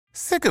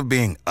Sick of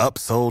being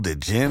upsold at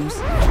gyms?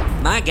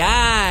 My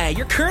guy,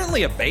 you're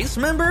currently a base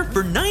member?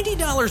 For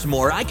 $90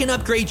 more, I can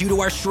upgrade you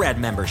to our Shred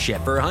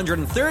membership. For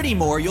 $130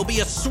 more, you'll be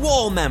a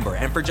Swole member.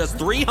 And for just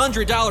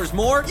 $300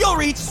 more, you'll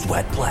reach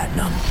Sweat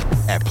Platinum.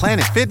 At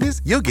Planet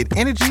Fitness, you'll get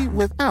energy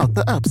without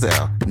the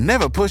upsell.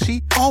 Never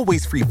pushy,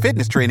 always free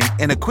fitness training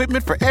and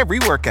equipment for every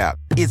workout.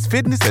 It's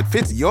fitness that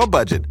fits your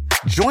budget.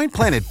 Join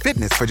Planet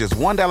Fitness for just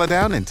 $1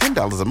 down and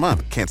 $10 a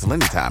month. Cancel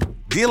anytime.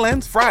 Deal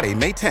ends Friday,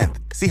 May 10th.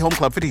 See Home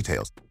Club for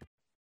details.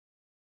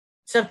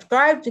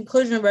 Subscribe to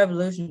Inclusion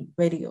Revolution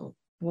Radio,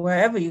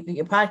 wherever you get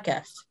your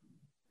podcasts.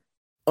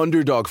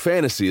 Underdog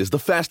Fantasy is the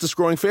fastest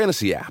growing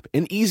fantasy app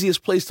and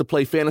easiest place to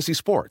play fantasy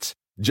sports.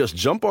 Just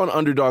jump on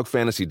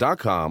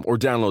UnderdogFantasy.com or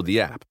download the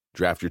app,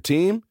 draft your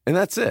team, and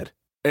that's it.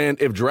 And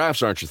if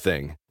drafts aren't your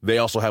thing, they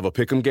also have a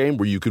pick'em game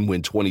where you can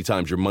win 20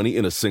 times your money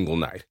in a single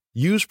night.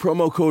 Use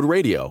promo code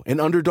RADIO,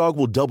 and Underdog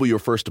will double your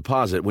first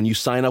deposit when you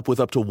sign up with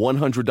up to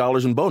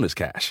 $100 in bonus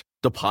cash.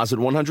 Deposit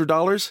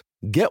 $100,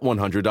 get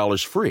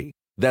 $100 free.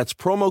 That's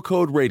promo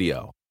code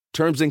RADIO.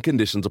 Terms and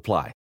conditions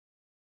apply.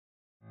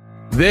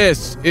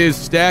 This is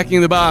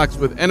Stacking the Box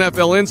with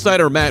NFL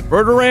insider Matt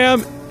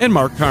Verderame and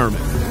Mark Carman.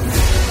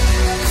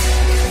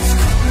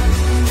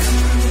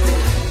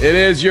 It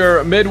is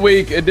your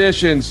midweek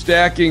edition,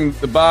 Stacking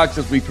the Box,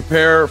 as we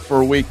prepare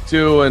for week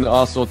 2 and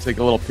also take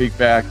a little peek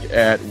back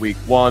at week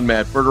 1.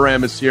 Matt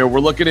Verderame is here.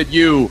 We're looking at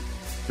you,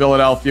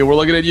 Philadelphia. We're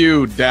looking at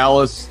you,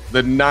 Dallas,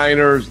 the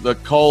Niners, the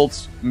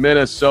Colts,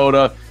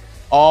 Minnesota,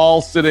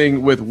 all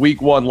sitting with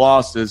week 1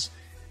 losses.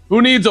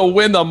 Who needs a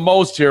win the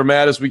most here,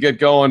 Matt, as we get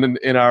going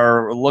in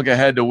our look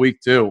ahead to week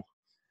 2?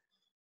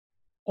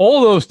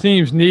 All those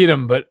teams need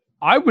them, but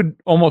I would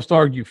almost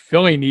argue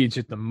Philly needs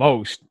it the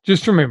most,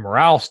 just from a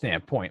morale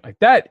standpoint. Like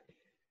that,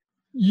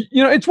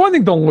 you know, it's one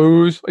thing to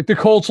lose. Like the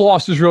Colts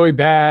loss is really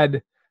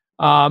bad.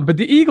 But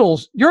the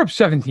Eagles, you're up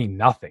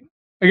 17-0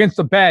 against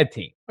a bad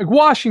team. Like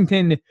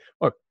Washington,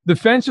 look,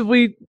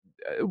 defensively,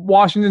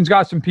 Washington's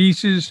got some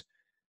pieces,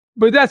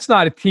 but that's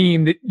not a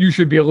team that you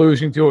should be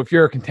losing to if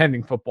you're a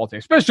contending football team,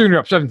 especially when you're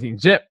up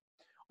 17-0.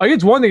 Like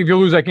it's one thing if you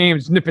lose that game,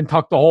 it's nip and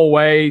tuck the whole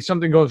way,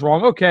 something goes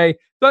wrong. Okay,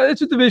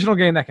 it's a divisional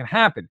game that can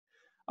happen.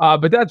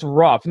 But that's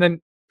rough. And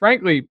then,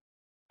 frankly,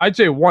 I'd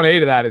say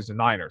 1A of that is the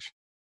Niners.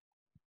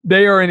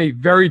 They are in a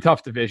very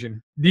tough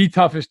division, the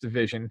toughest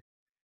division,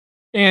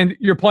 and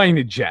you're playing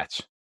the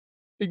Jets.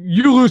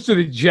 You lose to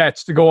the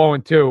Jets to go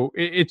 0-2,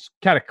 it's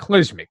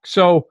cataclysmic.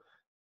 So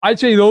I'd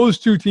say those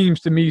two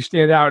teams to me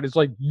stand out as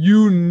like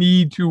you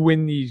need to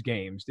win these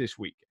games this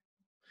week.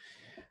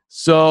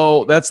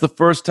 So that's the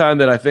first time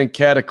that I think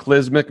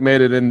cataclysmic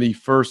made it in the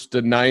first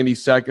 90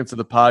 seconds of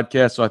the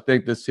podcast. So I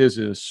think this is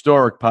a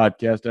historic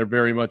podcast. I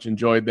very much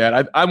enjoyed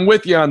that. I'm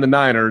with you on the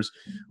Niners.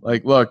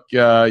 Like, look,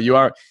 you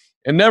are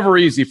 – and never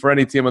easy for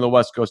any team on the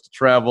West Coast to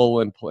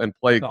travel and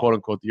play,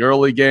 quote-unquote, the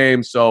early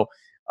game. So,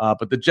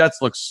 but the Jets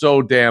look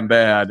so damn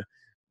bad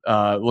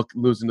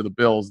losing to the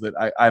Bills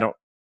that I don't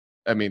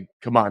 – I mean,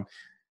 come on.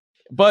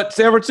 But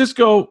San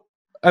Francisco,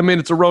 I mean,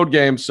 it's a road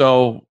game,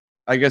 so –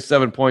 I guess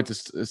 7 points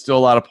is still a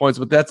lot of points,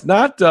 but that's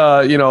not,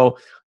 they're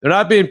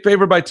not being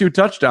favored by 2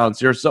 touchdowns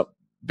here. So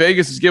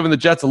Vegas is giving the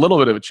Jets a little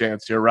bit of a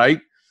chance here, right?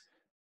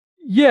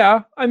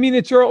 Yeah. I mean,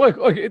 it's look,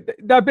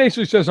 that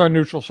basically says on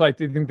neutral site,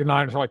 they think the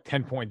Niners are like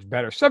 10 points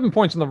better. 7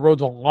 points on the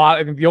road's a lot.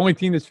 I think the only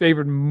team that's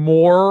favored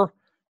more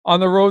on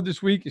the road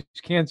this week is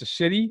Kansas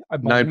City. I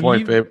believe.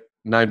 9-point favorite.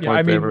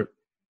 9-point favorite.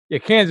 Yeah,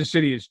 Kansas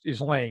City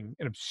is laying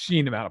an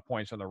obscene amount of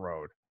points on the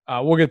road.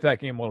 We'll get to that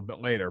game a little bit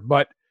later,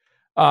 but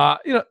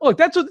look,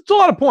 it's a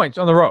lot of points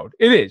on the road.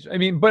 It is. I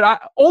mean, but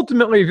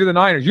ultimately, if you're the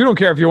Niners, you don't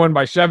care if you win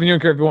by 7. You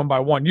don't care if you win by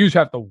 1. You just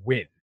have to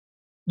win.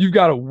 You've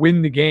got to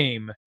win the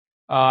game.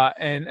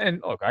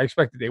 And look, I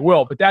expect that they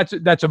will, but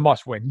that's a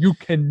must win. You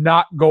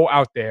cannot go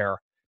out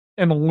there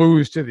and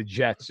lose to the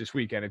Jets this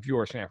weekend if you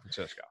are San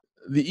Francisco.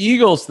 The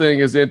Eagles thing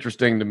is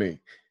interesting to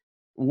me.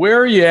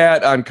 Where are you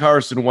at on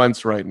Carson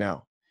Wentz right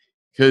now?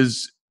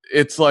 Because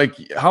it's like,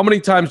 how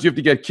many times do you have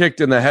to get kicked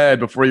in the head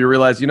before you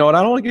realize, you know what,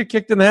 I don't want to get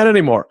kicked in the head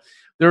anymore.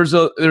 There's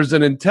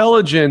an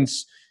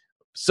intelligence,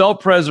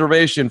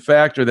 self-preservation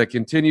factor that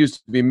continues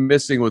to be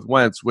missing with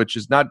Wentz, which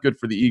is not good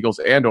for the Eagles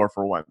and or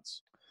for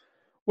Wentz.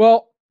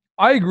 Well,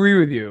 I agree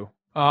with you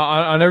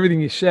on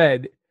everything you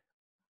said.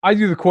 I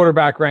do the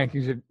quarterback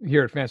rankings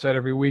here at Fanside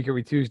every week,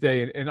 every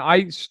Tuesday, and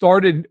I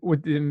started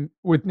with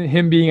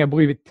him being, I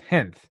believe, at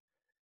 10th.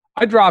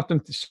 I dropped him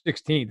to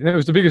 16th, and it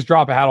was the biggest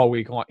drop I had all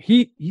week long.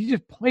 He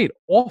just played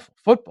awful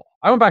football.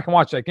 I went back and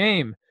watched that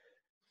game,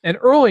 and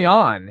early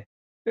on,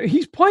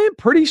 he's playing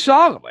pretty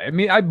solidly. I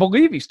mean, I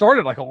believe he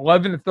started like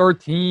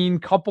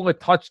 11-13, couple of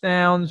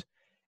touchdowns,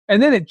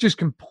 and then it just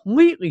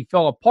completely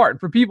fell apart. And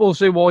for people who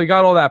say, well, he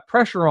got all that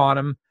pressure on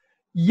him,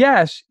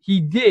 yes, he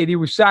did. He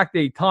was sacked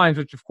 8 times,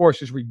 which, of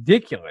course, is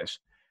ridiculous.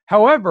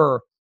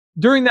 However,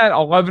 during that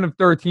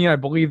 11-13, I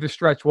believe the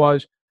stretch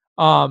was,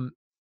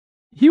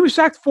 he was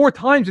sacked 4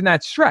 times in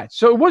that stretch.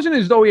 So it wasn't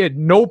as though he had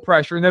no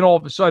pressure and then all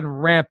of a sudden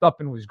ramped up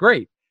and was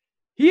great.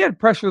 He had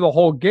pressure the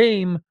whole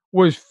game,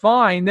 was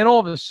fine. Then all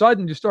of a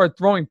sudden just started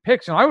throwing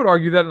picks. And I would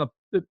argue that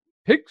in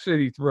picks that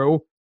he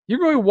threw, he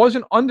really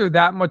wasn't under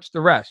that much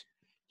duress.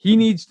 He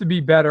needs to be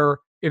better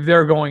if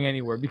they're going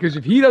anywhere, because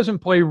if he doesn't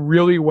play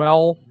really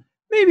well,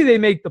 maybe they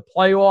make the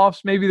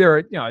playoffs. Maybe they're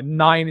a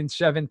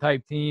 9-7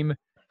 type team,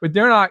 but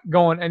they're not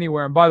going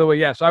anywhere. And by the way,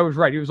 yes, I was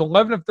right. He was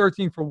 11 of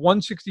 13 for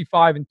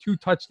 165 and 2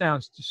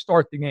 touchdowns to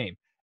start the game.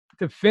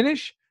 To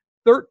finish,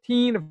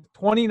 13 of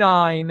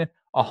 29,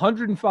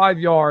 105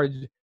 yards,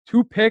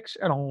 2 picks,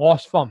 and a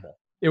lost fumble.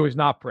 It was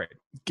not pretty.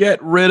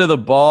 Get rid of the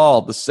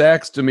ball. The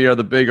sacks, to me, are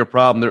the bigger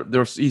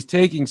problem. He's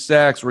taking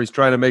sacks where he's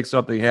trying to make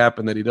something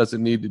happen that he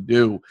doesn't need to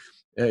do.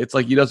 It's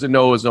like he doesn't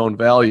know his own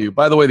value.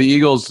 By the way, the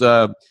Eagles,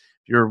 if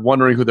you're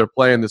wondering who they're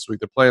playing this week,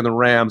 they're playing the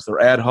Rams.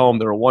 They're at home.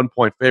 They're a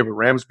 1-point favorite.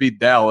 Rams beat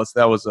Dallas.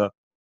 That was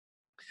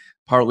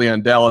partly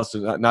on Dallas,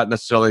 and not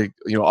necessarily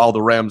all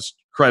the Rams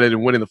credit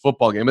in winning the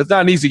football game. It's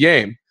not an easy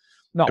game,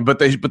 no, but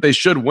they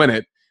should win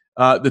it.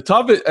 The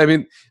toughest. I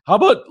mean, how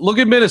about look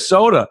at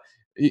Minnesota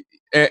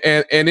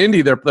and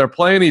Indy? They're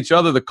playing each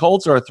other. The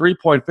Colts are a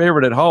 3-point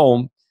favorite at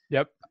home.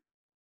 Yep.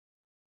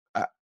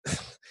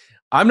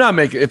 I'm not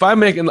making. If I'm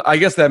making, I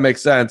guess that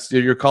makes sense.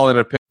 You're calling it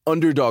a pick.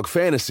 Underdog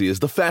Fantasy is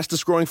the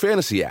fastest-growing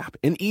fantasy app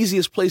and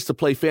easiest place to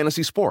play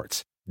fantasy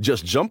sports.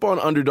 Just jump on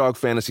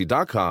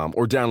UnderdogFantasy.com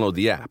or download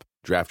the app,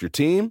 draft your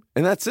team,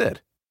 and that's it.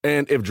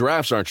 And if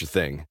drafts aren't your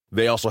thing,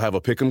 they also have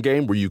a pick'em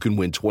game where you can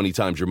win 20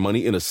 times your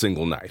money in a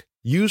single night.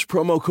 Use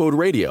promo code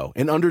RADIO,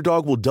 and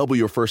Underdog will double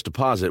your first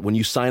deposit when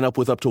you sign up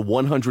with up to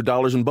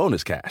 $100 in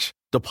bonus cash.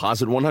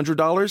 Deposit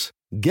 $100,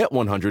 get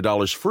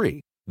 $100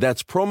 free.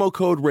 That's promo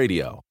code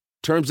RADIO.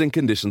 Terms and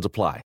conditions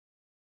apply.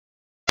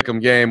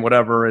 Pick'em game,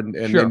 whatever, and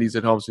Sure. Indy's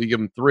at home, so you give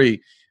them 3.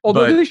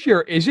 Although But this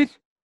year, is it?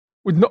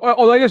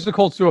 Although I guess the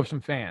Colts do have some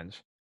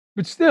fans.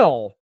 But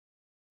still,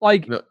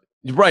 like... No,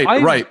 right.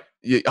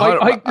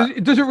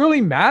 Does it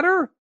really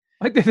matter?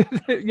 Like,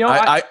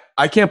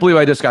 I can't believe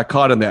I just got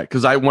caught in that,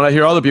 because when I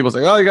hear other people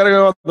saying, "Oh, you got to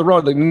go on the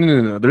road," like,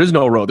 no, there is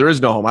no road, there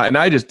is no home, and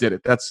I just did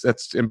it.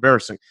 That's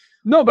embarrassing.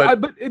 No,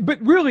 but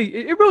really,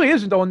 it really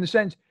isn't, though, in the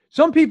sense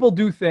some people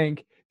do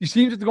think these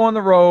teams have to go on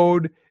the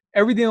road.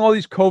 Everything, all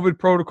these COVID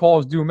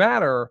protocols do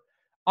matter.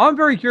 I'm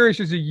very curious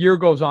as the year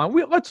goes on.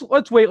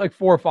 Let's wait like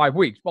 4 or 5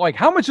 weeks, but like,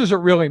 how much does it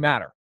really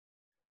matter?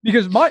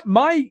 Because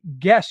my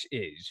guess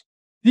is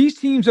these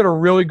teams that are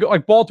really good,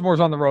 like Baltimore's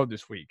on the road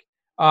this week.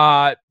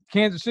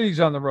 Kansas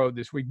City's on the road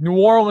this week. New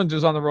Orleans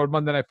is on the road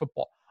Monday Night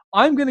Football.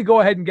 I'm going to go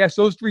ahead and guess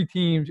those 3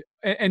 teams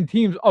and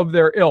teams of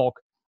their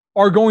ilk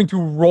are going to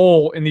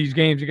roll in these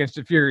games against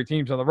inferior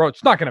teams on the road.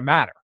 It's not going to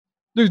matter.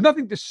 There's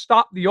nothing to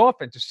stop the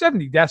offense.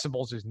 70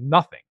 decibels is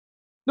nothing.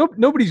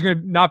 Nobody's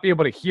going to not be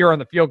able to hear on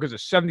the field because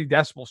of 70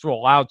 decibels through a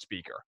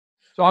loudspeaker.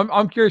 So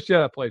I'm curious to see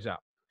how that plays out.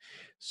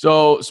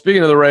 So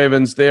speaking of the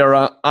Ravens, they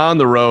are on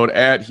the road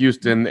at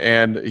Houston,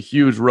 and a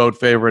huge road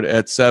favorite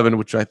at 7,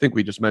 which I think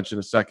we just mentioned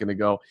a second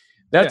ago.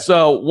 That's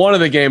one of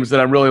the games that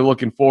I'm really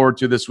looking forward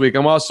to this week.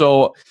 I'm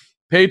also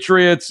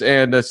Patriots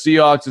and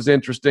Seahawks is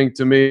interesting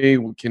to me.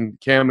 Can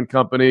Cam and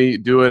company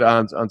do it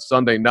on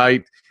Sunday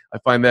night? I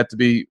find that to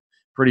be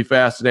pretty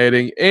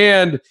fascinating.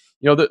 And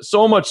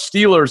so much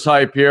Steelers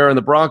hype here, and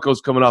the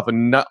Broncos coming off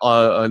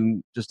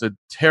just a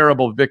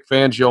terrible Vic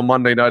Fangio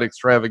Monday night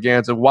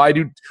extravaganza. Why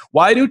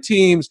do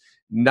teams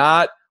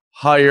not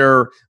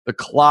hire the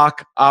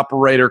clock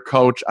operator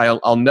coach?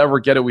 I'll never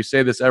get it. We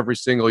say this every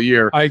single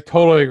year. I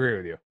totally agree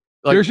with you.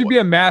 Like, there should be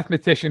a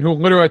mathematician who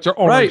literally has their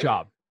own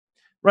job.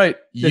 Right.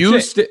 You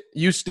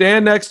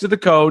stand next to the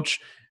coach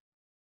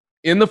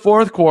in the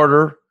fourth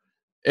quarter,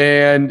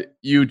 and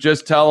you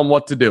just tell them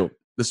what to do.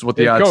 This is what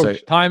the odds say.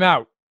 Time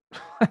out.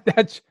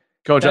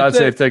 Coach, I'd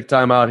say take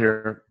time out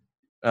here.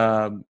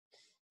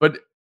 But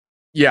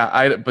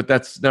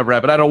that's never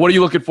happened. I don't know. What are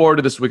you looking forward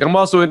to this week? I'm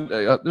also in.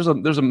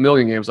 There's a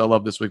million games I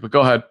love this week, but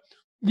go ahead.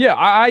 Yeah,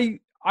 I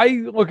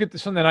look at the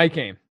Sunday night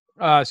game,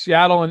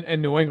 Seattle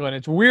and New England.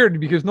 It's weird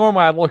because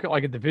normally I'd look at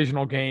like a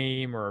divisional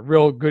game or a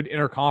real good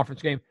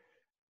interconference game.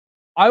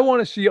 I want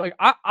to see, like,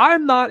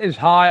 I'm not as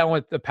high on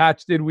what the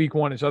Pats did week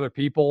 1 as other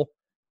people.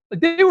 Like,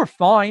 they were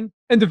fine,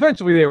 and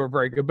defensively they were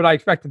very good, but I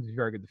expect them to be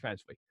very good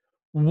defensively.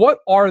 What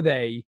are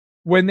they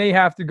when they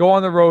have to go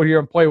on the road here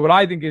and play what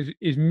I think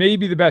is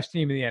maybe the best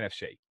team in the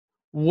NFC?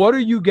 What are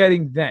you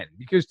getting then?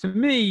 Because to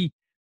me,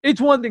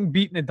 it's one thing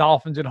beating the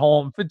Dolphins at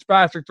home.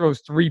 Fitzpatrick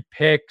throws 3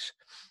 picks.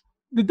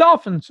 The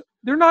Dolphins,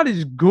 they're not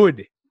as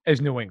good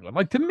as New England.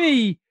 Like, to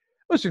me,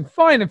 listen,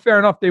 fine and fair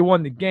enough, they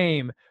won the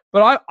game.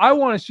 But I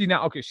want to see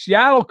now, okay,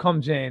 Seattle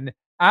comes in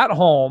at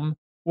home.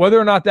 Whether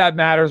or not that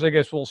matters, I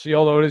guess we'll see,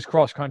 although it is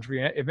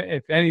cross-country,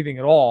 if anything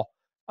at all.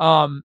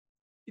 To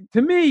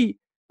me,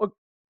 look,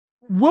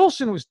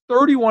 Wilson was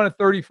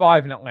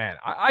 31-35 in Atlanta.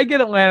 I get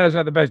Atlanta doesn't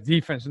have the best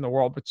defense in the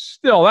world, but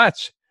still,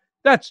 that's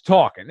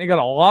talking. They got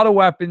a lot of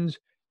weapons,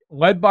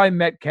 led by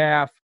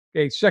Metcalf,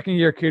 a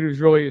second-year kid who's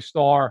really a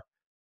star.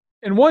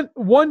 And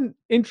one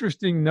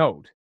interesting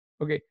note,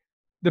 okay,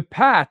 the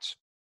Pats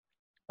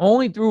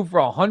only threw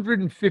for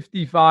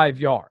 155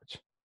 yards,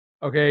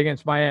 okay,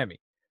 against Miami.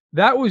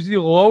 That was the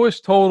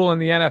lowest total in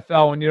the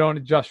NFL when you don't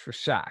adjust for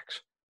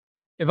sacks.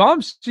 If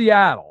I'm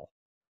Seattle,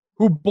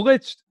 who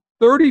blitzed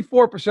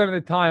 34% of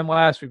the time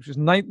last week, which was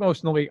ninth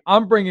most in the league.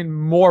 I'm bringing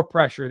more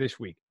pressure this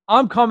week.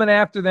 I'm coming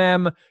after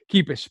them.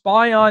 Keep a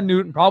spy on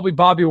Newton, probably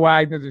Bobby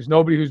Wagner. There's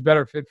nobody who's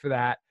better fit for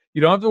that.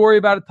 You don't have to worry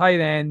about a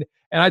tight end.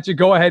 And I say,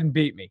 go ahead and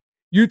beat me.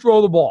 You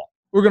throw the ball.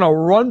 We're going to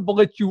run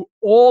blitz you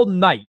all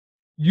night.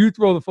 You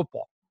throw the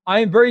football. I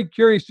am very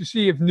curious to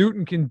see if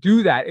Newton can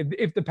do that.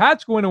 If the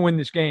Pats go in and win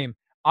this game,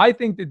 I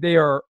think that they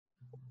are,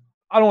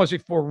 I don't want to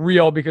say for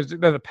real because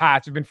they're the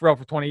Pats, have been for real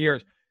for 20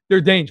 years.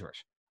 They're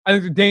dangerous. I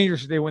think they're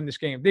dangerous if they win this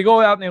game. If they go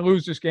out and they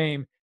lose this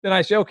game, then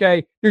I say,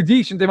 okay, they're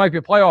decent. They might be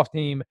a playoff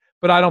team,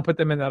 but I don't put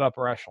them in that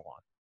upper echelon.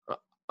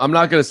 I'm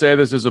not going to say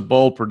this is a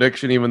bold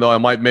prediction, even though I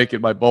might make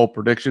it my bold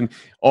prediction,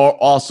 or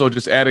also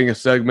just adding a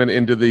segment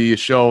into the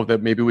show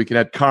that maybe we can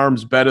add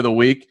Carm's bet of the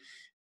week,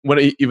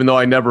 even though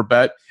I never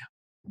bet.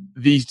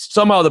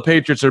 Somehow the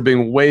Patriots are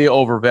being way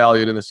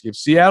overvalued in this game.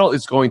 Seattle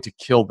is going to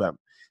kill them.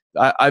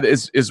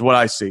 Is what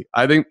I see.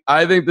 I think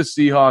the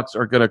Seahawks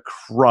are going to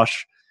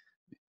crush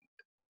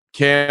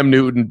Cam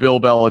Newton,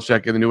 Bill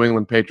Belichick, and the New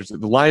England Patriots.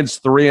 The line's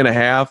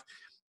 3.5.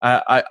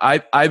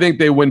 I think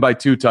they win by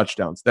 2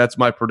 touchdowns. That's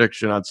my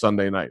prediction on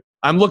Sunday night.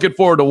 I'm looking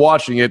forward to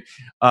watching it,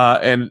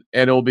 and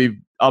I'll be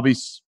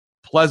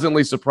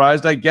pleasantly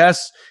surprised, I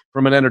guess,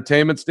 from an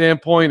entertainment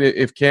standpoint,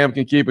 if Cam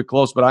can keep it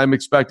close. But I'm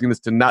expecting this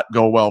to not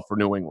go well for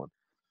New England.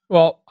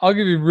 Well, I'll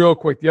give you real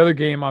quick. The other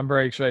game I'm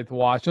very excited to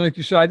watch, and like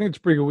you said, I think it's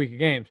a pretty good week of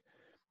games.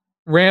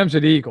 Rams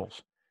at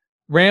Eagles.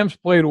 Rams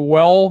played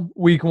well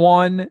week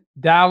 1.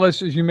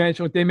 Dallas, as you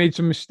mentioned, they made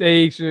some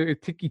mistakes. A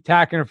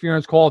ticky-tack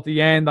interference call at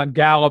the end on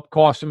Gallup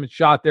cost them a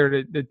shot there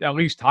to at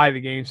least tie the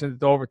game, send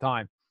it to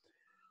overtime.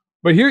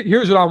 But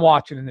here's what I'm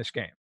watching in this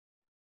game.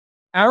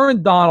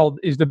 Aaron Donald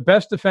is the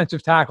best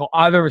defensive tackle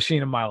I've ever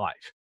seen in my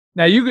life.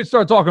 Now, you could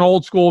start talking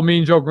old school,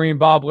 Mean Joe Green,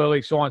 Bob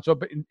Lilly, so on and so on.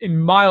 But in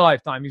my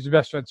lifetime, he's the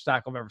best defensive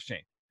tackle I've ever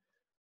seen.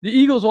 The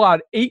Eagles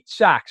allowed 8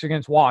 sacks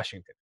against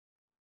Washington.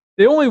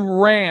 They only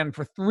ran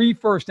for 3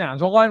 first downs.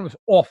 The line was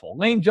awful.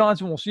 Lane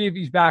Johnson, we'll see if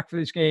he's back for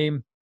this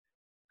game.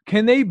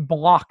 Can they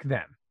block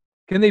them?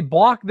 Can they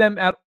block them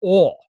at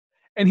all?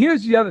 And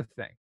here's the other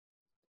thing.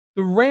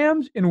 The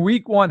Rams in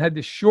week 1 had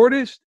the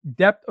shortest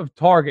depth of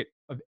target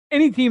of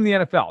any team in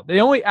the NFL. They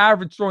only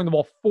averaged throwing the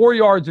ball 4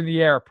 yards in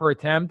the air per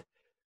attempt,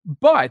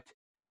 but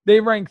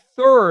they ranked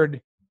 3rd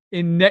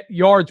in net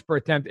yards per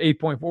attempt,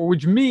 8.4,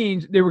 which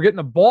means they were getting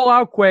the ball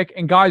out quick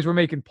and guys were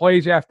making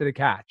plays after the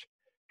catch.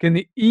 Can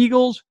the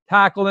Eagles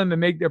tackle them and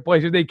make their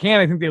plays? If they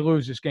can, I think they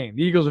lose this game.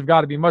 The Eagles have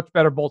got to be much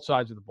better both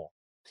sides of the ball.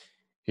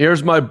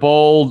 Here's my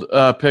bold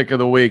pick of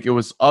the week. It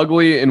was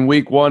ugly in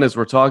week 1 as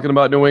we're talking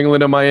about New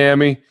England and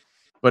Miami,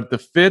 but the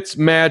Fitz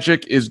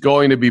magic is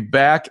going to be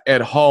back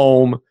at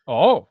home.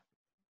 Oh.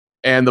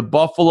 And the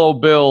Buffalo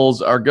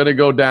Bills are going to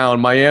go down.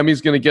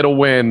 Miami's going to get a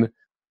win,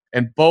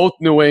 and both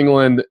New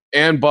England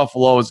and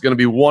Buffalo is going to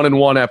be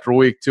 1-1 after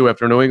week 2,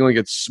 after New England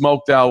gets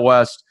smoked out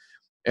west.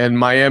 And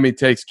Miami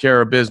takes care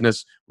of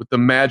business with the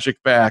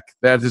magic back.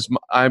 That is,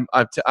 I'm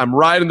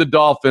riding the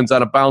Dolphins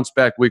on a bounce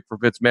back week for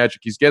Fitzmagic.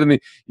 He's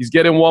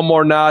getting one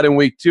more nod in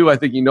week 2. I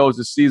think he knows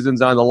the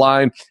season's on the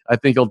line. I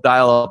think he'll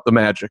dial up the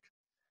magic.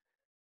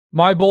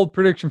 My bold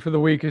prediction for the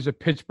week is that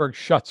Pittsburgh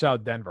shuts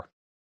out Denver.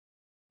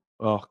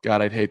 Oh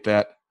God, I'd hate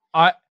that.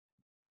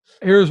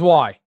 Here's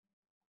why.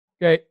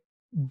 Okay,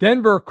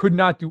 Denver could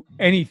not do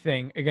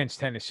anything against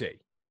Tennessee.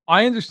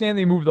 I understand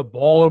they moved the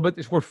ball a little bit.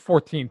 They scored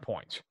 14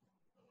 points.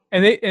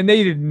 And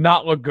they did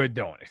not look good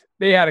doing it.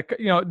 They had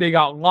they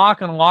got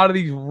locked on a lot of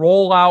these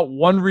rollout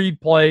one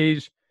read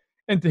plays,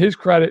 and to his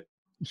credit,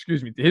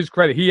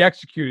 he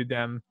executed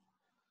them.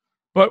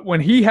 But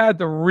when he had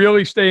to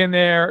really stay in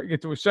there,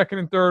 get to a second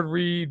and third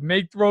read,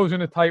 make throws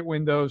in the tight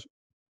windows,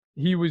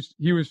 he was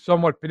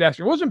somewhat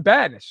pedestrian. It wasn't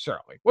bad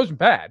necessarily. It wasn't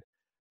bad,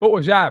 but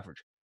was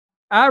average.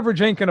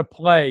 Average ain't going to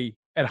play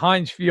at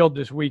Heinz Field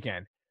this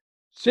weekend.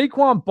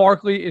 Saquon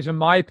Barkley is, in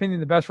my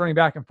opinion, the best running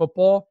back in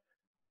football.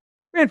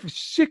 Ran for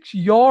 6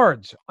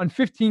 yards on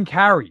 15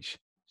 carries.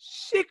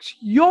 6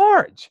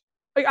 yards.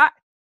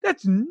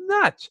 That's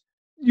nuts.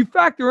 You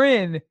factor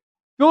in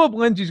Phillip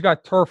Lindsay's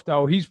got turf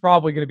toe. He's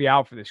probably going to be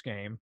out for this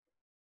game.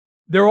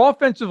 Their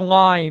offensive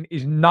line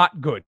is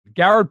not good.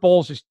 Garrett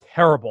Bowles is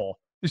terrible.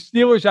 The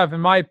Steelers have, in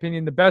my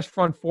opinion, the best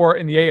front four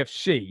in the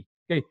AFC.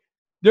 Okay,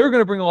 they're going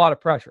to bring a lot of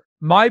pressure.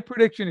 My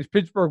prediction is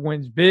Pittsburgh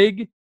wins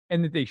big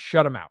and that they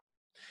shut them out.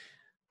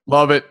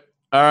 Love it.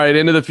 All right,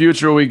 into the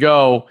future we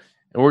go.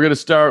 And we're going to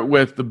start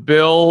with the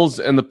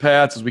Bills and the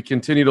Pats as we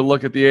continue to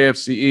look at the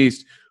AFC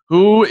East.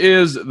 Who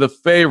is the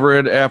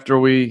favorite after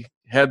we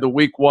had the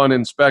week 1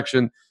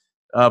 inspection?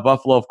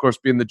 Buffalo, of course,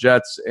 being the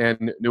Jets,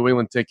 and New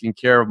England taking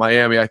care of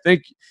Miami. I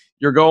think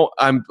you're going.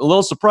 I'm a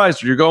little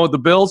surprised. You're going with the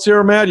Bills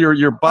here, Matt.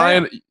 You're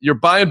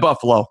buying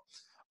Buffalo.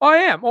 I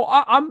am. Well,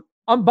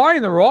 I'm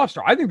buying the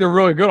roster. I think they're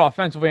really good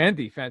offensively and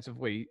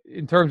defensively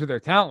in terms of their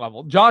talent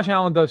level. Josh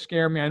Allen does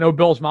scare me. I know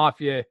Bills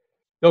Mafia,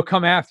 they'll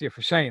come after you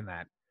for saying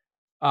that.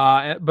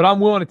 But I'm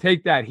willing to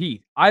take that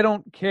heat. I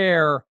don't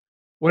care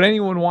what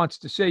anyone wants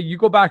to say. You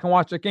go back and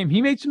watch that game.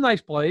 He made some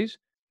nice plays.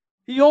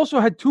 He also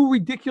had 2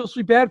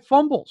 ridiculously bad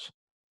fumbles.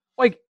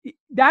 Like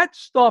that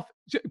stuff,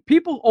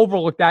 people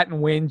overlook that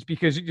in wins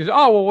because it just,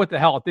 oh, well, what the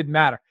hell? It didn't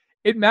matter.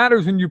 It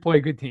matters when you play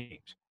good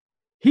teams.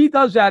 He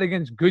does that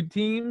against good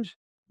teams.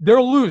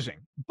 They're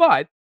losing.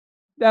 But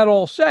that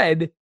all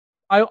said,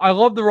 I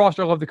love the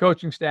roster. I love the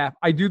coaching staff.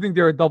 I do think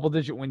they're a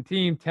double-digit win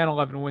team, 10,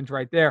 11 wins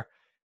right there.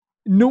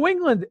 New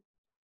England,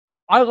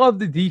 I love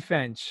the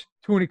defense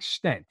to an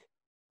extent.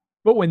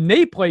 But when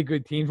they play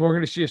good teams, we're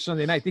going to see a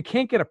Sunday night, they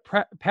can't get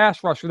a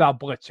pass rush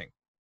without blitzing.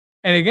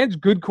 And against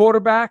good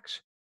quarterbacks,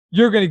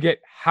 you're going to get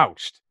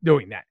housed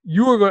doing that.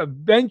 You are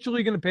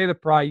eventually going to pay the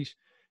price.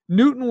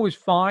 Newton was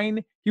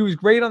fine. He was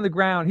great on the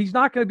ground. He's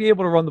not going to be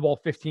able to run the ball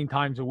 15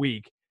 times a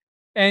week.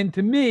 And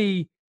to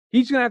me,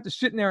 he's going to have to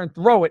sit in there and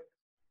throw it.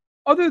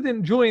 Other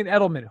than Julian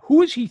Edelman,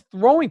 who is he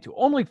throwing to?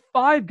 Only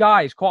 5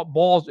 guys caught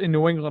balls in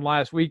New England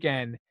last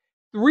weekend,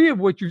 3 of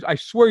which I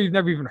swear you've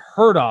never even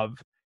heard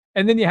of.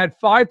 And then you had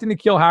 5 to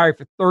N'Keal Harry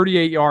for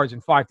 38 yards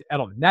and 5 to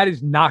Edelman. That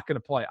is not going to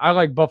play. I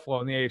like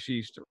Buffalo in the AFC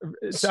East,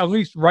 at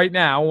least right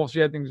now. We'll see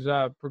how things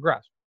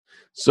progress.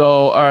 So,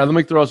 all right, let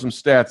me throw some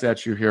stats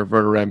at you here,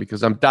 Verderame,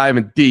 because I'm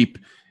diving deep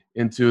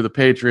into the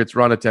Patriots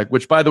run attack,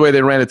 which, by the way,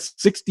 they ran it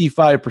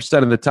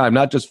 65% of the time,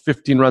 not just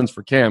 15 runs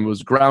for Cam. It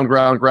was ground.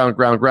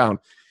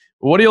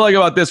 What do you like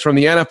about this from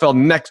the NFL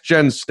Next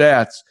Gen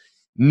stats?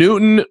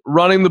 Newton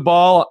running the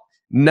ball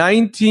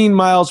 19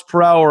 miles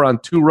per hour on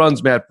 2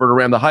 runs, Matt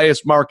Verderame, the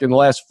highest mark in the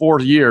last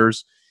 4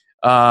 years.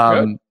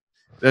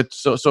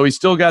 So he's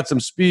still got some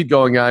speed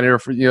going on here.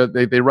 For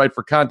they write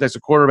for context,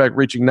 a quarterback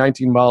reaching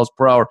 19 miles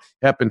per hour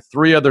happened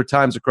 3 other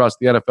times across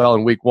the NFL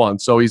in week 1.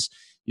 So he's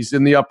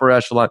in the upper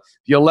echelon.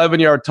 The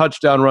 11-yard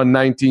touchdown run,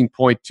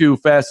 19.2,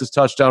 fastest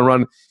touchdown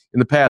run in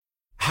the past.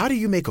 How do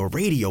you make a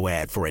radio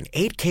ad for an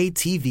 8K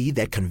TV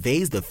that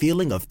conveys the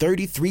feeling of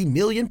 33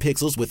 million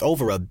pixels with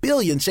over a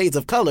billion shades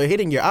of color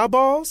hitting your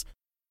eyeballs?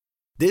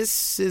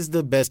 This is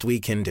the best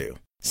we can do.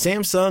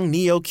 Samsung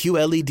Neo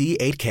QLED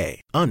 8K,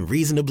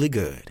 unreasonably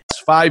good.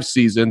 5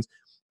 seasons,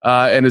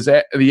 and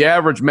the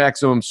average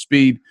maximum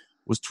speed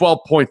was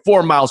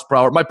 12.4 miles per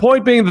hour. My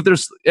point being that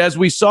there's, as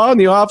we saw in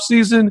the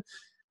offseason,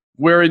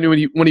 where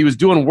when he was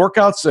doing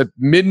workouts at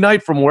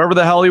midnight from wherever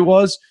the hell he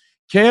was,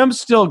 Cam's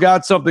still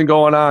got something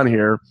going on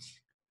here.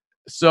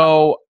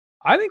 So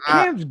I think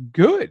Cam's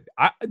good.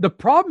 The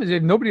problem is they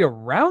have nobody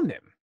around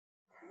him.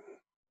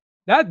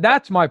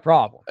 That's my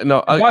problem.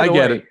 No, I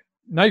get it.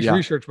 Nice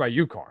research by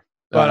you, Carm.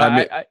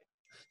 But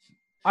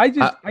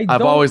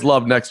I've always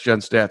loved Next Gen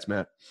stats,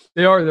 man.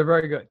 They're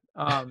very good.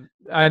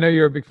 I know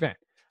you're a big fan.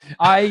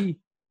 I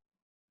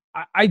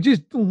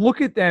just look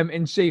at them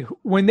and say,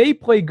 when they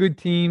play good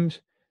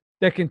teams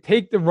that can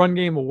take the run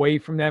game away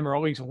from them or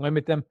at least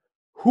limit them,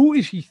 who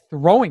is he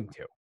throwing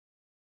to?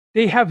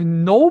 They have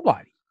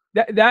nobody.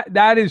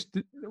 That is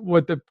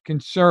what the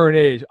concern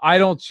is. I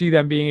don't see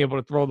them being able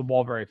to throw the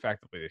ball very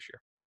effectively this year.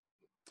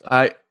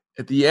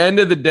 At the end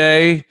of the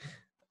day,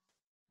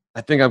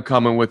 I think I'm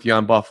coming with you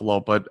on Buffalo,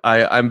 but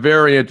I'm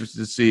very interested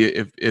to see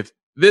if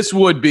this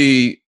would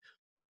be.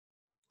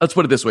 Let's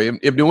put it this way: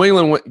 if New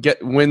England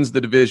wins the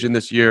division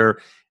this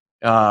year,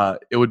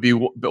 it would be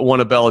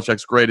one of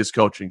Belichick's greatest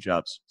coaching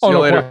jobs. See you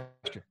later.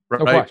 Question. Right?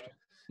 No question.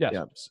 Yes.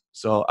 Yeah.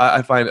 So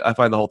I find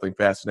the whole thing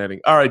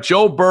fascinating. All right,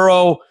 Joe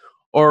Burrow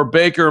or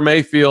Baker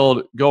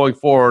Mayfield going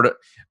forward.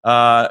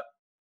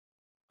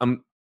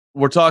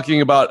 We're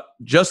talking about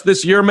just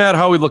this year, Matt.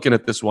 How are we looking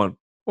at this one?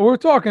 Well, we're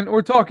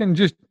talking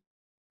just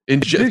in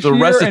the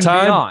rest of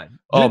time. Beyond.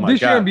 Oh my this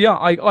God. year and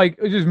beyond, like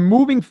just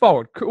moving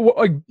forward.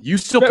 Like, you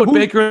still put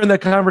Baker in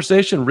that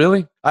conversation?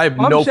 Really? I have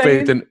no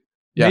faith in.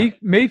 Yeah.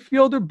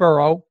 Mayfield or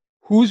Burrow.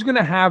 Who's going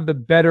to have the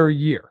better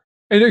year?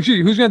 And excuse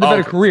me, who's going to have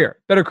the better career?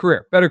 Better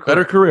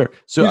career.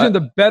 So who's in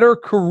the better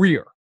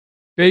career?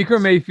 Baker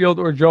Mayfield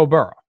or Joe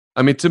Burrow?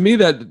 I mean, to me,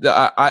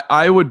 that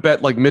I would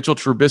bet like Mitchell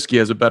Trubisky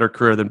has a better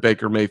career than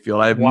Baker Mayfield.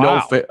 I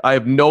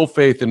have no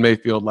faith in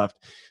Mayfield left.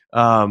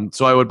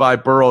 So I would buy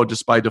Burrow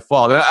just by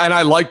default. And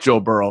I like Joe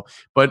Burrow,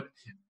 but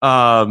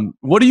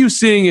what are you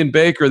seeing in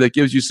Baker that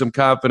gives you some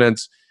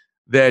confidence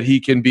that he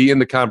can be in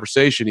the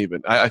conversation?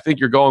 Even I think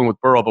you're going with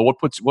Burrow, but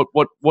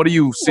what are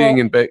you seeing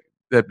in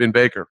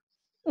Baker?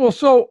 Well,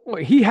 so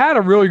he had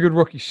a really good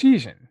rookie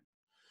season,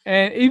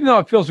 and even though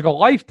it feels like a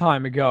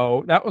lifetime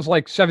ago, that was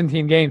like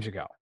 17 games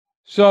ago.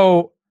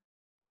 So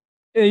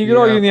you could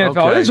argue in the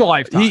NFL, it is a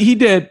lifetime. He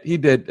did.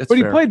 That's but fair.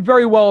 He played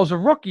very well as a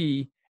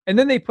rookie, and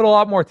then they put a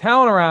lot more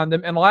talent around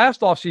him. And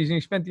last offseason,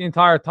 he spent the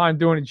entire time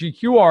doing a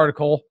GQ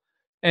article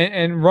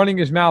and running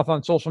his mouth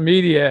on social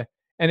media,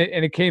 and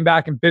it came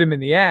back and bit him in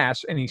the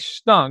ass, and he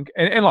stunk.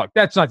 And look,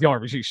 that's not the only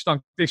reason he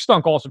stunk. They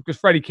stunk also because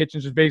Freddie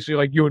Kitchens is basically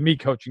like you and me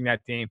coaching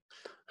that team.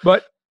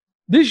 But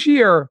this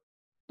year,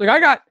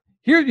 like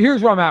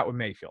here's where I'm at with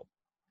Mayfield.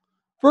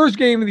 First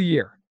game of the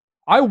year,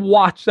 I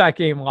watched that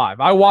game live.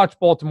 I watched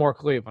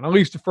Baltimore-Cleveland, at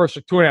least the first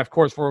 2.5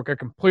 quarters before it got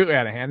completely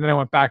out of hand. Then I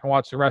went back and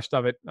watched the rest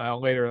of it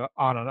later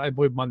on, I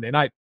believe, Monday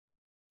night.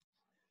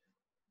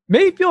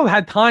 Mayfield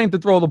had time to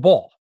throw the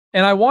ball.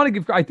 And I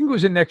think it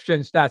was in Next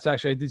Gen Stats,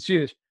 actually. I did see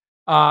this.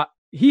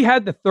 he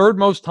had the third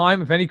most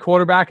time of any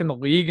quarterback in the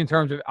league in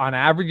terms of on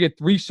average. He had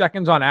 3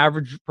 seconds on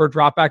average per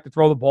drop back to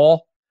throw the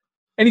ball.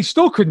 And he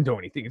still couldn't do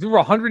anything. He threw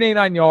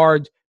 189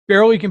 yards,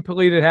 barely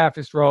completed half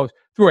his throws,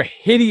 threw a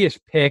hideous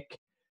pick.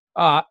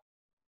 At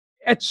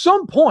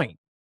some point,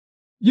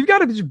 you've got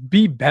to just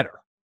be better.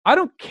 I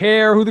don't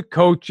care who the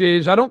coach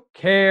is. I don't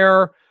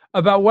care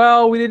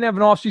about, we didn't have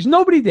an offseason.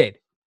 Nobody did.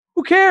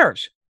 Who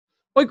cares?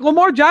 Like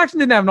Lamar Jackson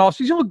didn't have an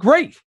offseason. He looked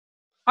great.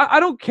 I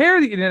don't care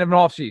that you didn't have an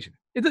offseason.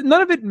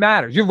 None of it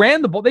matters. You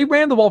ran the ball. They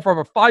ran the ball for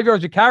over 5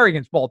 yards a carry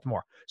against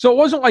Baltimore. So it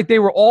wasn't like they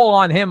were all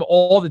on him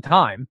all the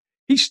time.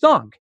 He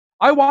stunk.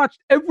 I watched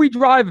every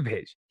drive of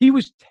his. He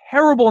was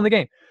terrible in the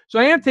game. So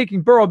I am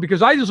taking Burrow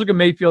because I just look at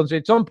Mayfield and say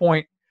at some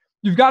point,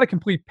 you've got to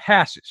complete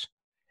passes.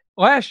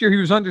 Last year, he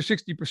was under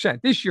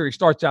 60%. This year, he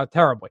starts out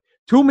terribly.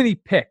 Too many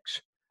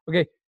picks.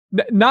 Okay.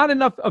 Not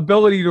enough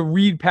ability to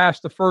read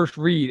past the first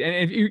read.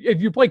 And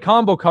if you play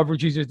combo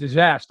coverage, he's a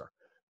disaster.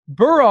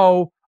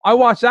 Burrow, I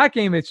watched that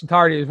game in its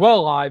entirety as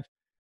well live.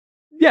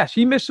 Yes,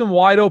 he missed some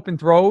wide open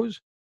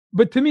throws,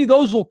 but to me,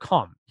 those will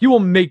come. He will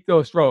make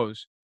those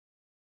throws.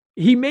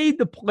 He made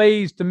the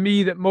plays to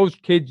me that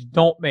most kids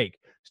don't make.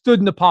 Stood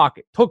in the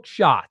pocket, took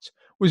shots,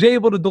 was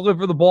able to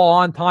deliver the ball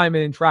on time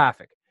and in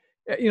traffic.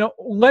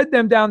 Led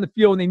them down the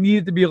field when they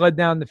needed to be led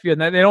down the field.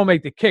 Now, they don't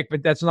make the kick,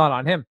 but that's not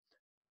on him.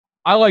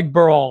 I like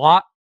Burrow a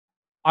lot.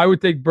 I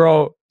would take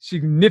Burrow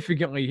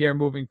significantly here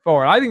moving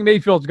forward. I think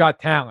Mayfield's got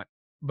talent,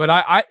 but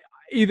I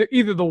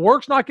either the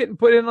work's not getting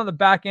put in on the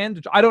back end,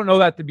 which I don't know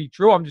that to be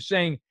true. I'm just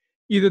saying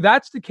either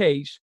that's the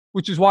case,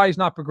 which is why he's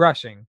not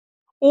progressing,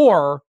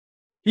 or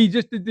he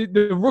just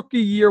the rookie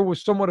year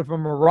was somewhat of a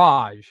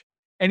mirage,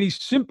 and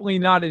he's simply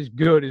not as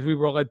good as we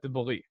were led to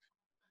believe.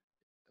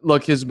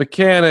 Look, his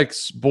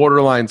mechanics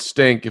borderline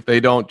stink if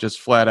they don't just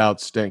flat out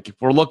stink. If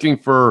we're looking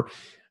for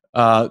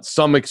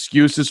some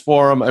excuses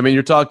for him, I mean,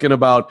 you're talking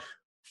about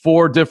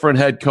 4 different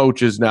head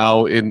coaches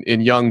now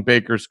in young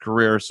Baker's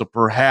career, so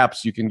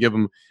perhaps you can give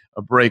him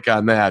a break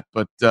on that.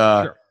 But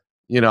sure.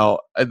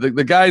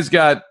 The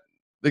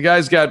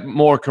guy's got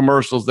more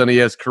commercials than he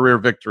has career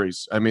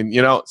victories. I mean,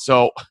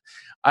 so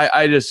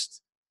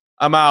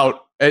I'm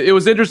out. It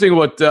was interesting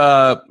what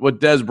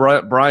Des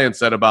Bryant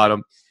said about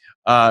him.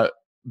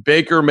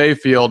 Baker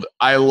Mayfield,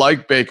 I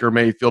like Baker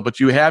Mayfield, but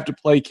you have to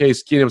play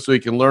Case Keenum so he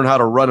can learn how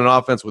to run an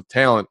offense with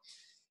talent.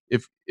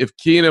 If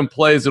Keenum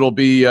plays, it'll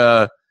be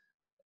the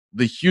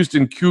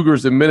Houston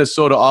Cougars in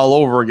Minnesota all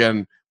over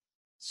again.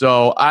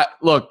 So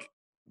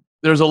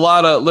there's a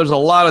lot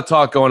of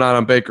talk going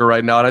on Baker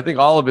right now, and I think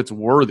all of it's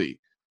worthy.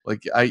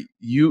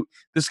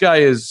 This guy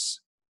is.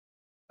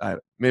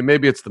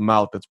 Maybe it's the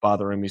mouth that's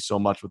bothering me so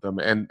much with him.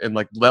 And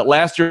like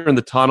last year in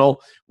the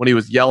tunnel when he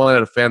was yelling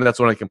at a fan, that's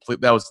when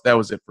that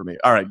was it for me.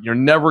 All right, you're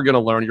never going to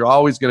learn. You're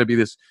always going to be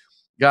this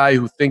guy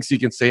who thinks he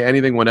can say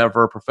anything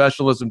whenever.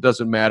 Professionalism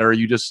doesn't matter.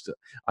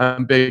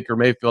 I'm Baker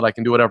Mayfield. I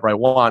can do whatever I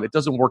want. It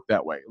doesn't work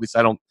that way. At least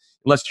I don't,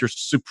 unless you're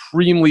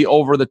supremely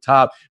over the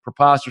top,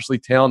 preposterously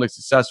talented,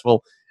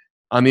 successful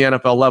on the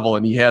NFL level,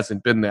 and he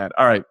hasn't been that.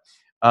 All right,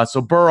 so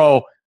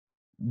Burrow,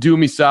 do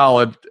me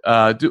solid.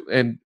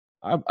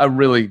 I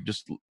really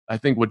I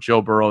think what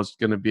Joe Burrow is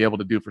going to be able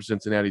to do for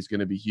Cincinnati is going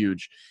to be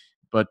huge,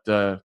 but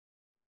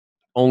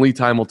only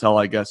time will tell,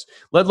 I guess.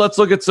 Let's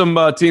look at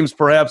some teams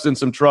perhaps in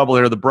some trouble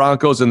here. The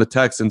Broncos and the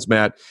Texans,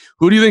 Matt.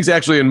 Who do you think is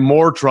actually in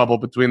more trouble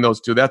between those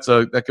two?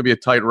 That could be a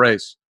tight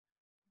race.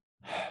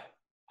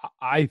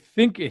 I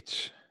think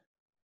it's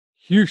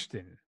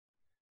Houston,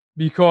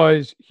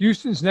 because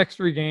Houston's next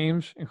 3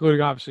 games,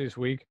 including obviously this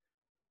week,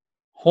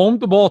 home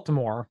to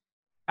Baltimore,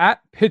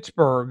 at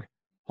Pittsburgh,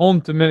 home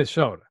to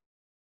Minnesota.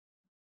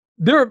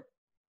 They're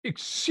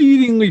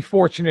exceedingly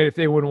fortunate if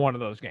they win one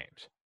of those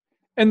games.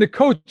 And the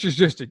coach is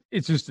just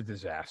a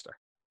disaster.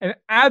 An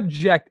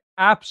abject,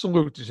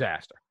 absolute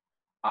disaster.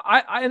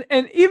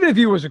 And even if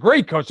he was a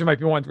great coach, there might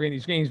be 1-3 in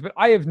these games, but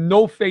I have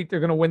no faith they're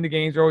going to win the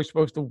games they're always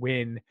supposed to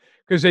win,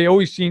 because they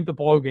always seem to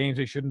blow games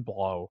they shouldn't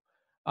blow.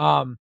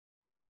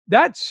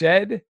 That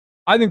said,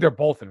 I think they're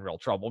both in real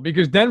trouble,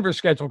 because Denver's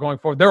schedule going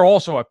forward, they're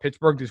also at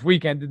Pittsburgh this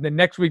weekend, and the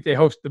next week they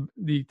host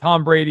the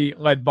Tom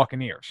Brady-led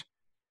Buccaneers.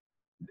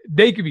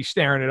 They could be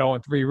staring at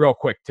 0-3 real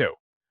quick too.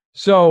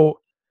 So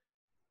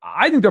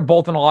I think they're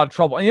both in a lot of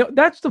trouble. And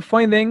that's the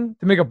funny thing,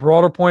 to make a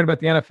broader point about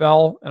the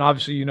NFL, and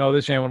obviously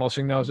this, anyone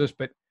listening knows this,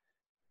 but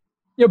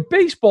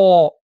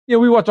baseball,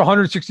 we watch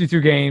 162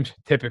 games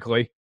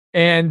typically,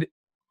 and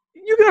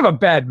you can have a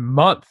bad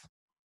month,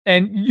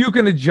 and you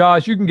can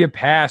adjust, you can get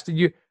past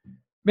it.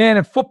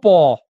 In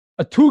football,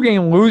 a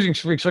 2-game losing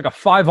streak is like a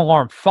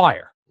 5-alarm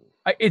fire.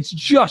 It's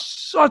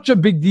just such a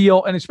big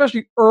deal, and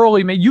especially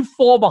early, man, you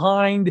fall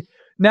behind.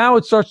 Now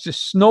it starts to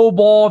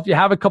snowball. If you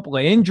have a couple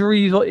of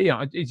injuries,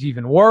 it's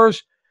even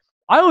worse.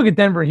 I look at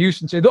Denver and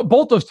Houston and say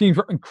both those teams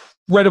are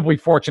incredibly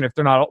fortunate if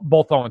they're not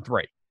both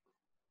 0-3.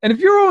 And if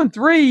you're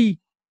 0-3,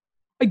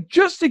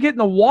 just to get in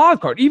the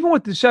wild card, even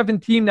with the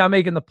 7th team now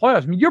making the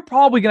playoffs, you're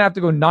probably going to have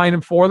to go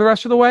 9-4 the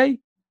rest of the way.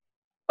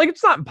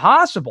 It's not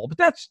impossible, but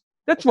that's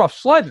rough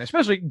sledding,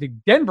 especially the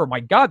Denver.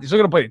 My God, they're still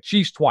going to play the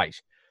Chiefs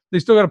twice. They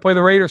still got to play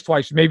the Raiders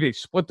twice. Maybe they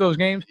split those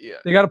games. Yeah.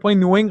 They got to play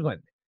New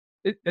England.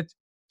 It's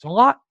a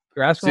lot.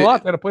 You're asking a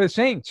lot. They got to play the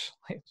Saints.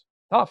 It's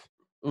tough.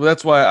 Well,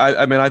 that's why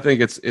I think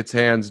it's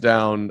hands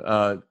down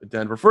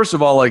Denver. First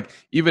of all, like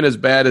even as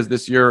bad as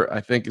this year I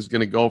think is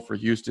going to go for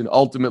Houston,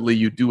 ultimately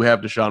you do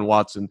have Deshaun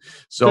Watson.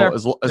 So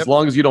as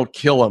long as you don't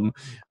kill him,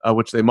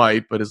 which they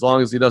might, but as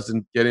long as he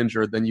doesn't get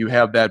injured, then you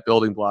have that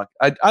building block.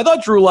 I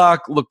thought Drew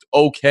Lock looked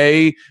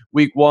okay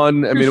week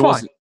 1. I mean, it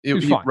wasn't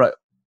fine. Right,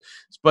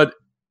 but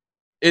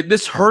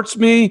this hurts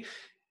me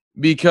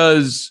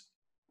because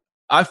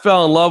I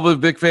fell in love with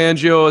Vic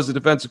Fangio as a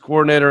defensive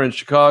coordinator in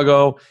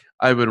Chicago.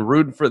 I've been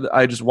rooting for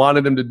I just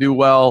wanted him to do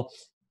well.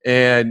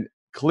 And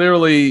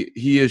clearly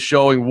he is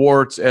showing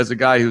warts as a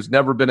guy who's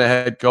never been a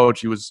head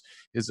coach.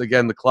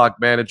 The clock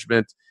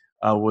management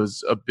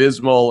was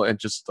abysmal and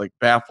just like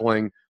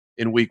baffling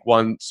in week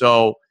 1.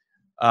 So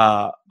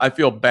I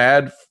feel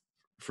bad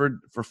for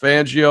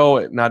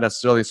Fangio, not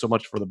necessarily so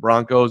much for the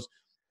Broncos,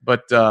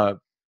 but that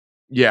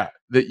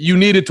you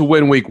needed to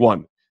win week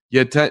 1.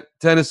 Yeah,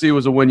 Tennessee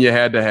was a win you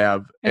had to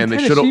have, and they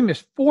should have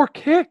missed 4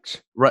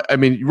 kicks. Right, I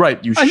mean,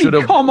 right. You should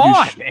have. Come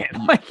on,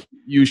 man! Like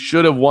you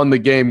should have won the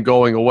game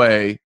going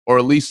away, or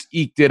at least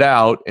eked it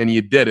out, and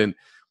you didn't.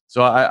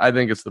 So I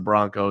think it's the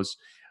Broncos.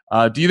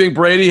 Do you think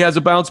Brady has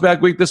a bounce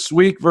back week this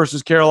week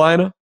versus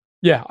Carolina?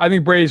 Yeah, I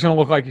think Brady's going to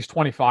look like he's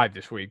 25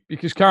 this week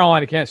because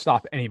Carolina can't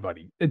stop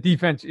anybody. The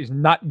defense is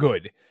not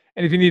good,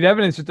 and if you need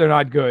evidence that they're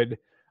not good,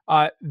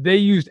 they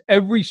used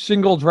every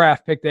single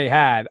draft pick they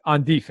had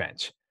on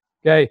defense.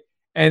 Okay,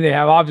 and they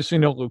have obviously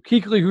no Luke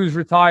Kuechly, who's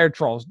retired.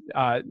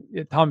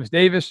 Thomas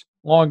Davis,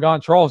 long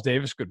gone. Charles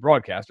Davis, good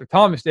broadcaster.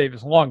 Thomas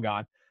Davis, long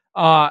gone.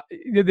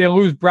 They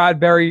lose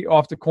Bradbury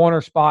off the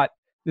corner spot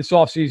this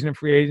offseason in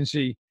free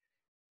agency.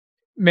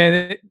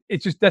 Man,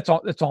 it's just that's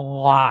a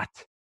lot.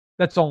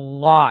 That's a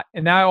lot.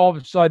 And now all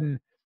of a sudden,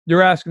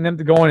 you're asking them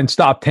to go in and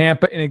stop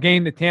Tampa in a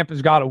game that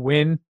Tampa's got to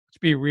win. Let's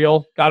be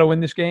real, got to win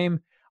this game.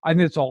 I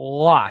think it's a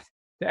lot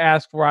to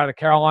ask for out of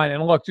Carolina.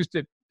 And look, just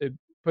to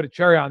put a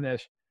cherry on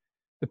this.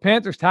 The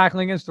Panthers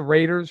tackling against the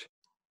Raiders,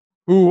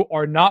 who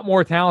are not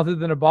more talented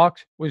than the Bucs,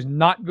 was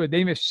not good.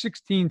 They missed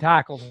 16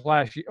 tackles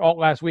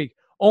last week.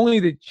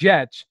 Only the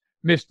Jets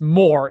missed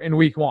more in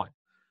week 1.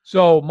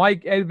 So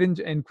Mike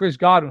Evans and Chris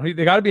Godwin,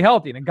 they got to be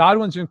healthy. And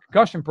Godwin's in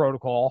concussion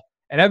protocol,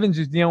 and Evans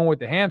is dealing with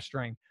the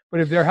hamstring. But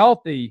if they're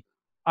healthy,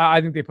 I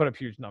think they put up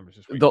huge numbers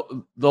this week.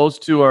 Those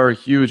two are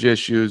huge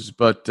issues.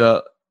 But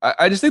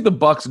I just think the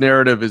Bucs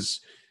narrative is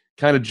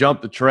kind of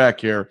jumped the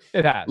track here.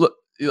 It has.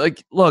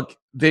 Look.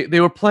 They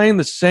were playing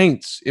the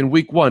Saints in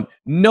week 1.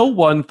 No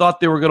one thought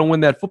they were going to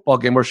win that football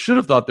game or should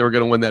have thought they were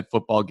going to win that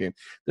football game.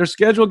 Their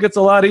schedule gets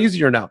a lot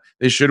easier now.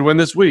 They should win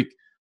this week.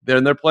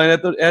 Then they're playing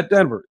at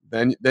Denver.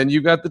 Then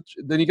you got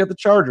the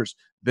Chargers.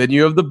 Then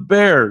you have the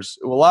Bears.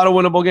 A lot of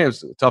winnable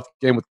games. A tough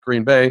game with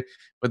Green Bay,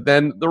 but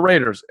then the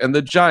Raiders and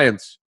the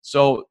Giants.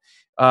 So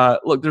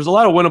look, there's a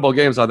lot of winnable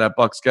games on that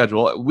Bucs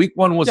schedule. Week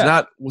 1 was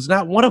not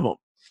one of them.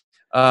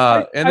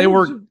 They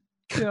were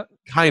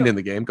kind in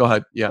the game. Go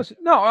ahead. Yeah.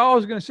 No, all I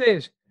was going to say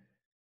is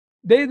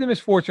they had the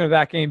misfortune of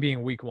that game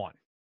being week 1.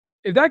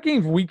 If that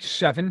game's week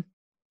 7,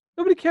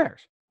 nobody cares.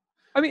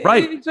 I mean,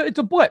 right. It's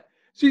a blip.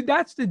 See,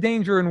 that's the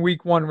danger in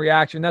week 1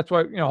 reaction. That's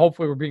why,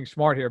 hopefully we're being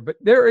smart here. But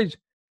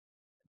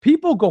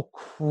people go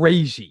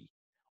crazy.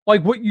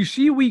 Like what you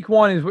see week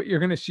 1 is what you're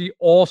going to see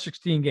all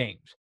 16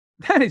 games.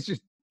 That is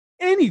just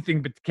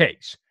anything but the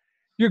case.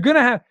 You're going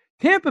to have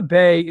Tampa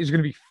Bay is going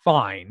to be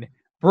fine.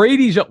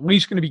 Brady's at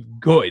least going to be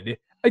good.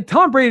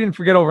 Tom Brady didn't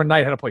forget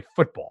overnight how to play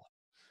football.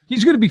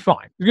 He's going to be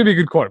fine. He's going to be a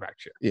good quarterback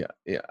this year.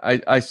 Yeah.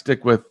 I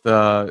stick with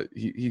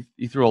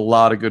he threw a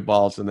lot of good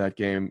balls in that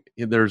game.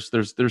 There's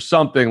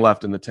something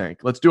left in the tank.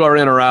 Let's do our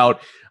in or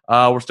out.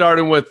 We're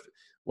starting with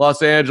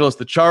Los Angeles,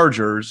 the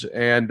Chargers,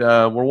 and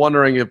we're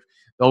wondering if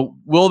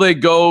will they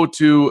go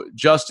to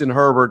Justin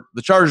Herbert?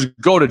 The Chargers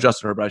go to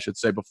Justin Herbert, I should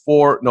say,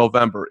 before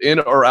November. In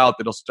or out?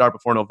 That'll start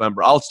before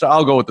November. I'll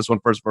go with this one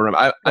first for him.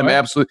 I'm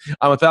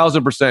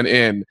 1,000%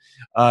 in.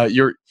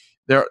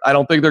 I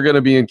don't think they're going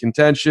to be in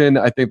contention.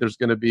 I think there's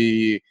going to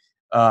be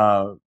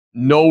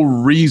no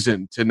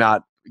reason to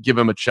not give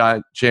him a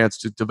chance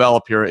to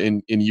develop here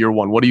in year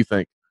 1. What do you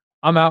think?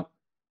 I'm out.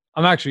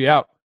 I'm actually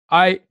out.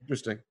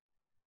 Interesting.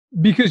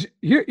 Because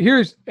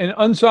here's an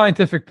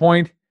unscientific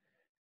point.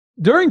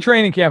 During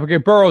training camp, okay,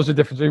 Burrow's the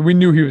difference. We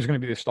knew he was going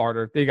to be the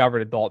starter. They got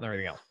rid of Dalton and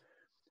everything else.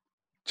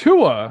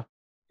 Tua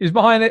is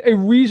behind a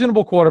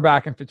reasonable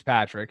quarterback in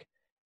Fitzpatrick.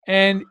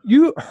 And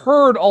you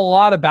heard a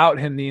lot about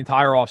him the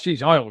entire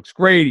offseason. Oh, he looks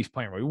great. He's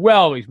playing really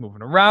well. He's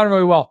moving around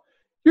really well.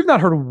 You've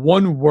not heard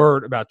one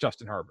word about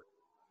Justin Herbert.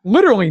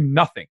 Literally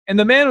nothing. And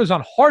the man was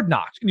on Hard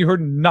Knocks, and you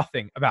heard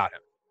nothing about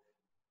him.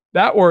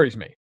 That worries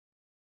me.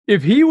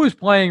 If he was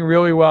playing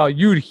really well,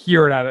 you'd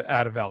hear it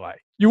out of LA.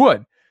 You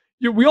would.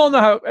 We all know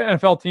how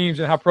NFL teams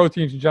and how pro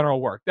teams in general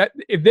work. That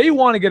if they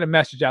want to get a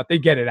message out, they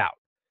get it out.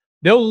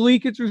 They'll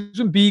leak it through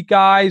some beat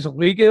guys,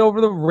 leak it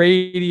over the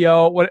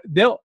radio.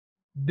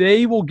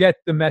 They will get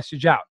the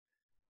message out.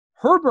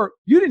 Herbert,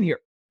 you didn't hear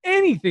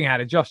anything out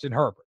of Justin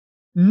Herbert.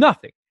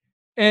 Nothing.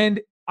 And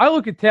I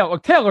look at Taylor.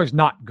 Look, Taylor's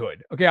not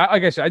good. Okay,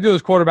 like I said, I do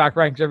those quarterback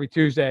rankings every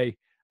Tuesday.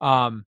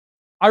 I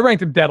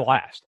ranked him dead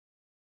last.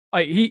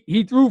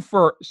 He threw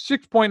for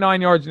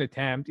 6.9 yards an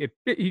attempt.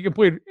 He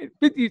completed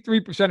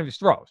 53% of his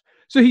throws.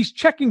 So he's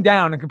checking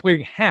down and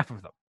completing half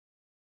of them.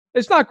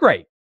 It's not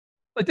great.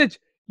 But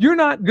you're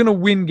not going to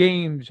win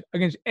games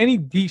against any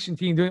decent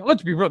team.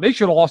 Let's be real. They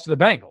should have lost to the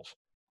Bengals.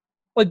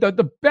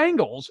 The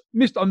Bengals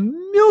missed a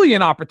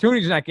million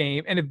opportunities in that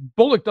game. And if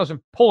Bullock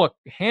doesn't pull a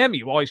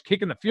hammy while he's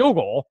kicking the field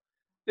goal,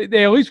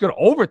 they at least go to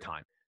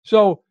overtime.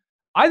 So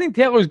I think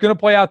Taylor's going to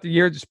play out the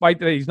year despite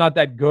that he's not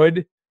that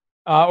good.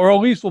 Or at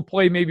least will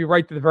play maybe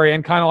right to the very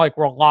end, kind of like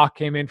where Locke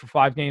came in for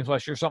 5 games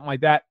last year, something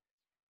like that.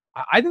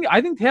 I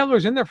think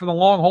Taylor's in there for the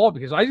long haul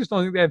because I just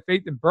don't think they have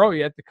faith in Burrow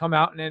yet to come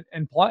out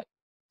and play.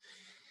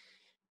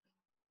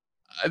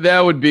 That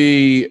would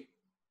be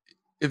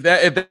if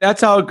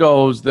that's how it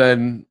goes,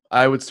 then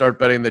I would start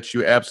betting that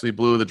you absolutely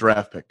blew the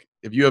draft pick.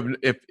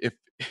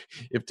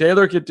 If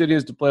Taylor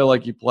continues to play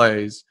like he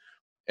plays,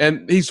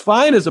 and he's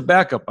fine as a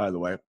backup, by the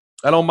way.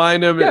 I don't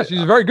mind him. Yes,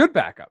 he's a very good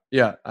backup.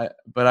 Yeah,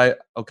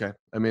 okay.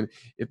 I mean,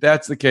 if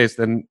that's the case,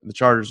 then the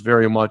Chargers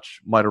very much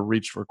might have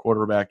reached for a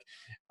quarterback,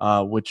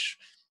 which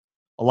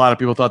a lot of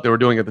people thought they were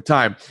doing at the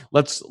time.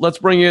 Let's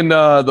bring in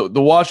the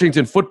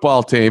Washington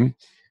football team,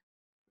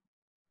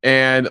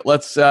 and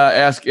let's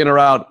ask in or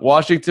out.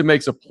 Washington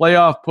makes a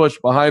playoff push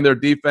behind their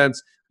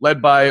defense, led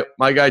by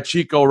my guy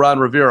Chico Ron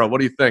Rivera. What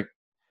do you think?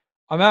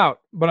 I'm out,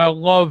 but I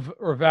love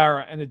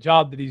Rivera and the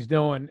job that he's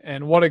doing,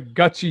 and what a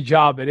gutsy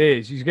job it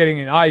is. He's getting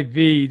an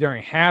IV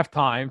during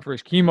halftime for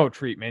his chemo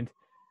treatment,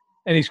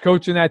 and he's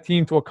coaching that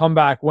team to a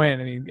comeback win.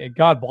 I mean,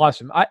 God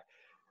bless him.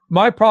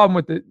 My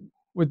problem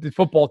with the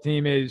football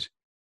team is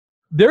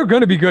they're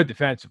going to be good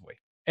defensively,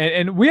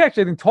 and we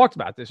actually, I think, talked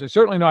about this. I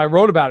certainly know I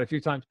wrote about it a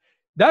few times.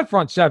 That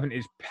front seven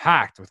is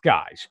packed with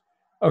guys.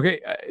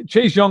 Okay,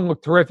 Chase Young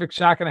looked terrific,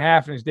 sack and a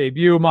half in his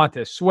debut.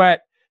 Montez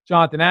Sweat,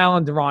 Jonathan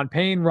Allen, Deron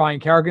Payne, Ryan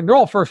Kerrigan, they're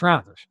all first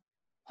rounders.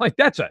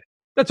 That's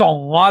a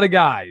lot of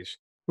guys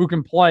who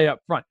can play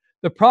up front.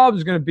 The problem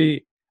is going to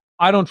be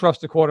I don't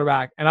trust the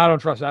quarterback, and I don't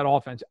trust that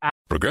offense.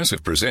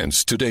 Progressive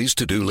presents today's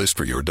to-do list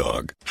for your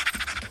dog.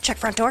 Check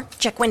front door,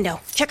 check window,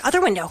 check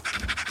other window.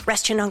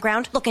 Rest chin on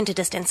ground, look into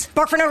distance.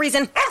 Bark for no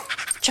reason.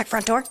 Check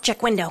front door,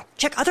 check window,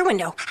 check other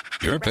window.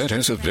 Your pet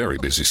has a very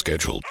busy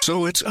schedule,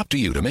 so it's up to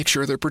you to make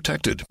sure they're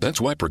protected.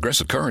 That's why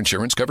Progressive Car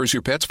Insurance covers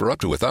your pets for up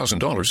to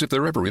 $1,000 if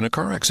they're ever in a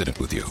car accident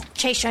with you.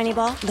 Chase shiny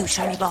ball, lose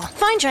shiny ball.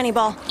 Find shiny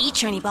ball, eat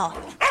shiny ball.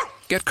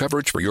 Get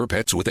coverage for your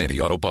pets with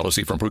anti-auto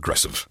policy from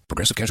Progressive.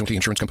 Progressive Casualty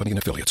Insurance Company and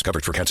Affiliates.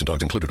 Coverage for cats and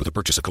dogs included with the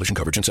purchase of collision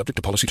coverage and subject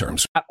to policy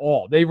terms. At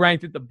all. They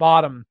ranked at the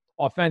bottom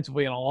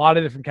offensively in a lot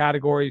of different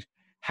categories.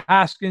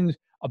 Haskins,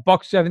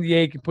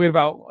 $178, completed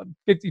about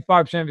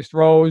 55% of his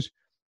throws,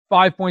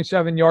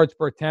 5.7 yards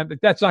per attempt.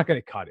 That's not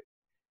going to cut it.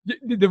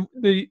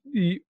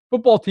 The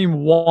football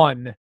team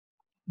won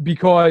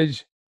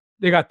because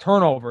they got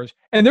turnovers,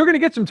 and they're going to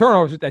get some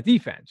turnovers with that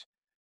defense.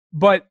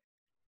 But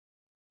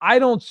I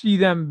don't see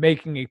them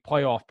making a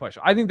playoff push.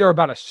 I think they're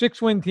about a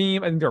 6-win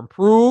team. I think they're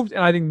improved.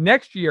 And I think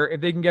next year, if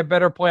they can get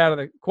better play out of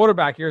the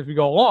quarterback here as we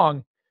go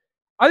along,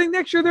 I think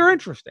next year they're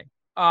interesting.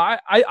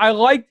 I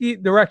like the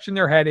direction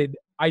they're headed.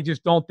 I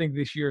just don't think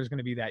this year is going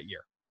to be that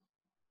year.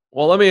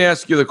 Well, let me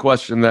ask you the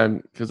question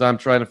then, because I'm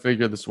trying to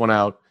figure this one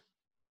out.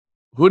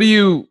 Who do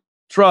you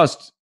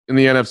trust in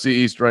the NFC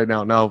East right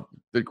now? Now,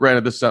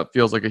 granted, this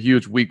feels like a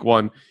huge week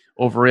 1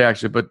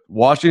 overreaction, but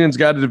Washington's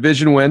got a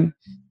division win.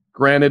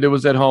 Granted, it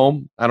was at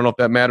home. I don't know if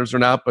that matters or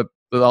not, but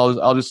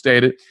I'll just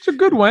state it. It's a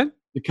good win.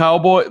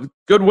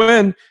 Good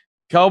win.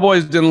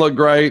 Cowboys didn't look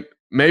great.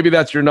 Maybe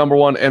that's your number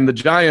one. And the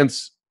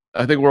Giants,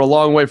 I think we're a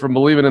long way from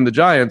believing in the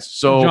Giants.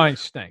 So the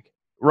Giants stink.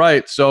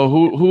 Right. So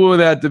who in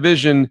that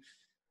division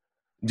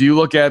do you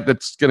look at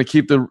that's going to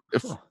keep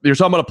if you're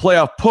talking about a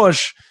playoff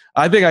push,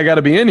 I think I got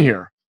to be in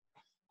here.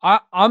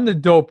 I'm the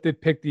dope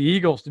that picked the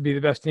Eagles to be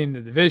the best team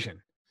in the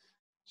division.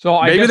 So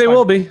maybe they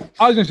will be.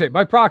 I was going to say,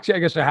 by proxy, I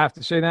guess I have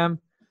to say them.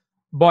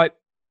 But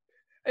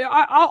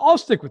I'll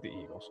stick with the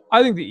Eagles.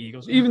 I think the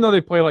Eagles, even though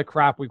they play like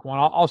crap week 1,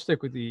 I'll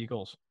stick with the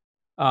Eagles.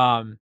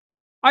 I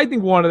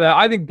think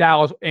I think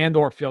Dallas and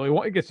or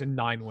Philly gets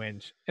 9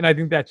 wins. And I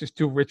think that's just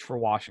too rich for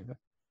Washington.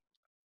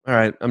 All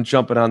right. I'm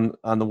jumping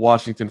on the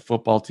Washington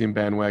football team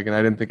bandwagon.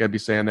 I didn't think I'd be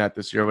saying that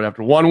this year, but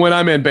after 1 win,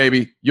 I'm in,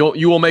 baby.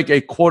 You will make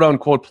a quote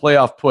unquote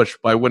playoff push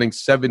by winning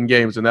 7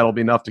 games, and that'll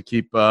be enough to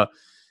keep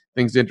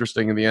things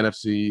interesting in the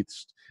NFC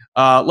East.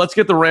 Let's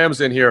get the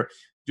Rams in here.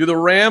 Do the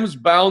Rams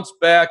bounce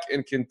back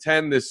and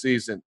contend this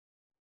season?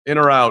 In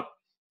or out?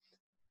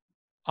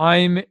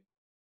 I'm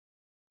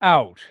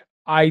out.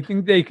 I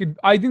think they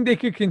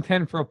could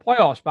contend for a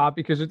playoff spot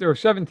because if there were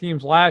 7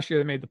 teams last year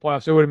that made the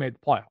playoffs, they would have made the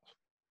playoffs.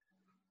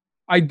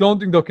 I don't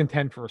think they'll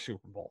contend for a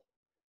Super Bowl.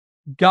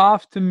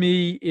 Goff, to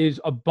me,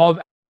 is above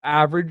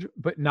average,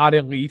 but not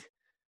elite.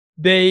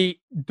 They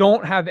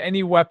don't have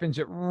any weapons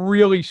that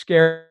really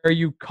scare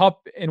you.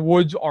 Kupp and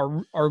Woods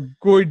are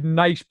good,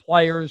 nice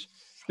players.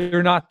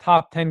 They're not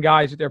top 10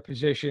 guys at their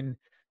position.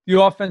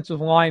 The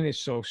offensive line is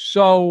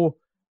so.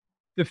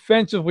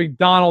 defensively,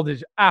 Donald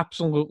is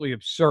absolutely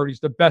absurd. He's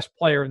the best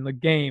player in the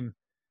game.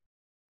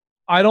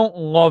 I don't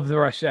love the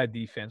rest of that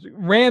defense.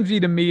 Ramsey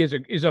to me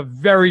is a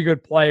very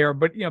good player,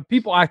 but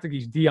people act like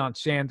he's Deion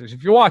Sanders.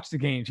 If you watch the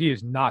games, he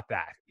is not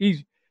that.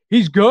 He's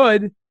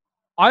good.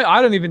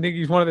 I don't even think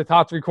he's one of the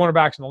top 3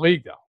 cornerbacks in the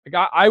league, though.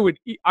 Like I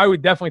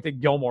would definitely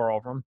take Gilmore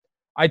over him.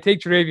 I'd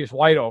take Tre'Davious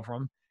White over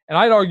him, and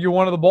I'd argue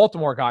one of the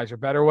Baltimore guys are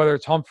better, whether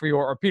it's Humphrey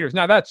or Peters.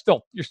 Now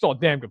you're still a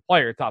damn good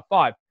player, top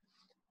 5,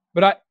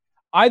 but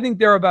I think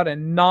they're about a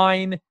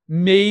 9,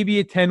 maybe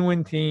a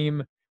 10-win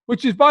team,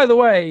 which is, by the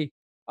way,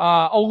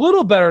 a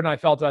little better than I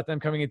felt about them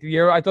coming into the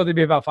year. I thought they'd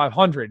be about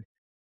 500.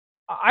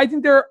 I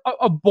think they're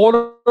a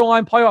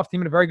borderline playoff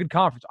team in a very good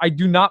conference. I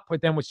do not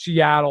put them with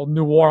Seattle,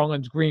 New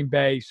Orleans, Green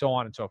Bay, so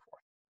on and so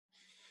forth.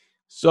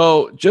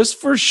 So just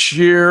for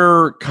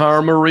sheer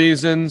karma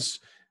reasons,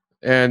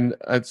 and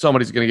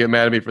somebody's going to get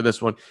mad at me for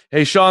this one.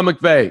 Hey, Sean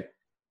McVay,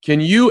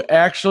 can you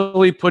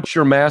actually put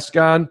your mask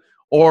on?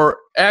 Or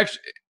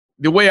actually,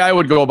 the way I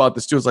would go about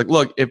this too is like,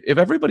 look, if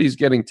everybody's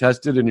getting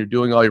tested and you're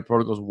doing all your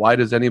protocols, why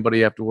does anybody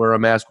have to wear a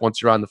mask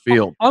once you're on the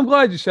field? I'm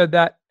glad you said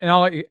that, and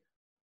I'll let you.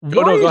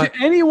 Why is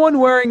anyone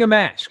wearing a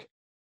mask?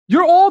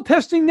 You're all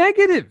testing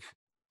negative.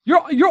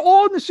 You're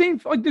all in the same.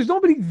 Like, there's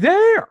nobody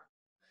there.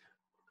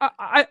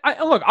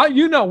 Look,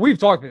 we've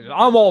talked about this.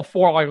 I'm all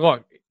for, like,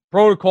 look,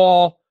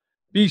 protocol,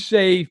 be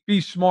safe, be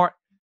smart.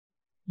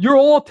 You're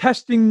all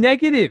testing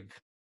negative.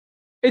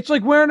 It's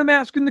like wearing a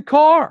mask in the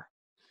car.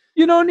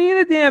 You don't need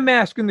a damn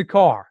mask in the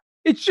car.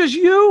 It's just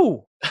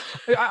you.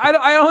 I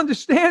don't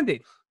understand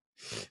it.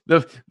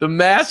 The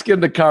mask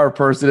in the car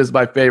person is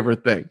my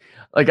favorite thing.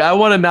 Like, I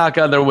want to knock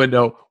on their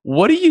window.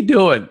 What are you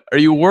doing? Are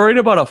you worried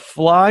about a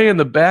fly in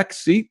the back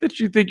seat that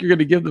you think you're going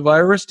to give the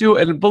virus to?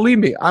 And believe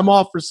me, I'm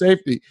all for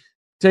safety.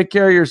 Take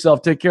care of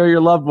yourself. Take care of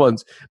your loved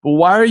ones. But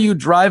why are you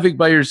driving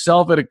by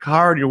yourself in a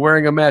car and you're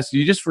wearing a mask? Do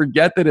you just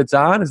forget that it's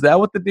on? Is that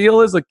what the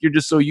deal is? Like, you're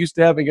just so used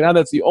to having it on?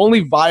 That's the only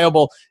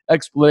viable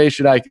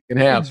explanation I can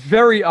have. It's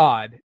very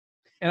odd.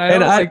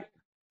 And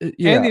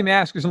Andy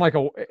mask isn't like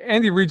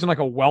Andy Reid's in like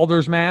a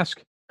welder's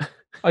mask.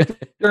 Like,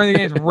 during the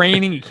game, it's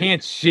raining, you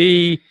can't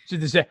see.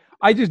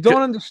 I just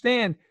don't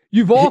understand.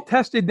 You've all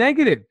tested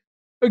negative.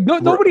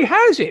 Nobody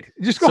has it.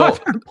 Just go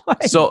out there and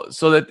play. So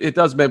that it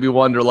does make me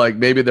wonder, like,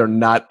 maybe they're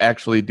not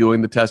actually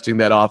doing the testing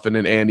that often,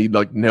 and Andy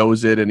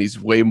knows it, and he's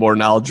way more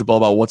knowledgeable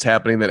about what's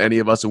happening than any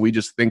of us, and we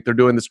just think they're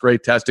doing this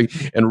great testing.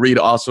 And Reid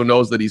also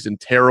knows that he's in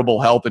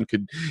terrible health and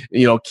could,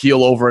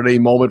 keel over at any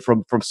moment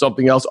from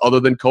something else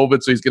other than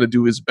COVID. So he's going to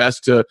do his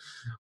best to,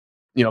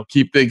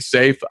 keep things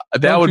safe.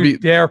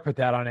 Dare put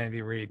that on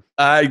Andy Reid.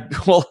 I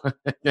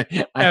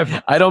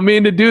don't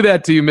mean to do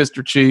that to you,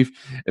 Mr. Chief.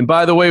 And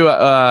by the way,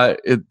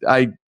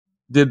 I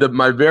did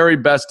my very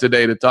best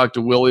today to talk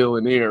to Willie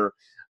Lanier,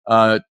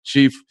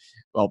 Chief,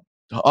 NFL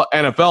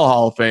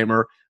Hall of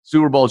Famer,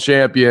 Super Bowl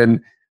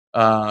champion,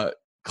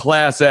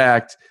 class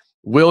act.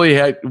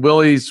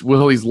 Willie's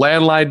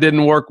landline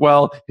didn't work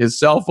well. His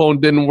cell phone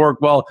didn't work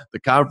well. The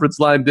conference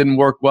line didn't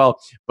work well.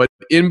 But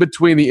in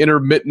between the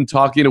intermittent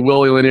talking to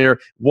Willie Lanier,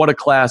 what a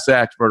class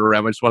act for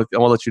Ram. I want to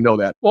let you know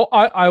that. Well,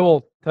 I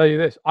will tell you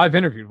this. I've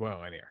interviewed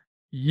Willie Lanier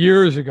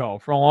years ago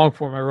for a long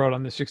form I wrote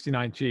on the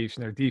 69 Chiefs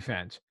and their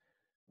defense.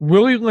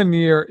 Willie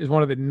Lanier is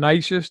one of the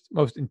nicest,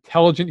 most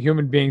intelligent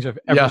human beings I've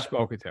ever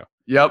spoken to.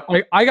 Yep.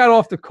 Like, I got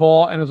off the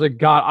call and I was like,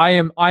 God, I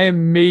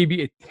am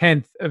maybe a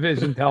 10th of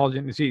as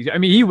intelligent as he is. I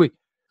mean, he would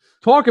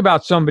talk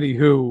about somebody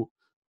who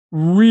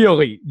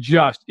really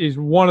just is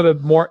one of the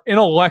more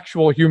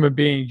intellectual human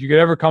beings you could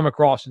ever come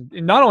across, and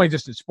not only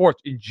just in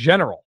sports, in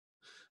general.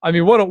 I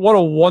mean, what a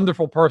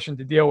wonderful person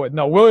to deal with.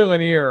 No, Willie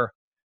Lanier,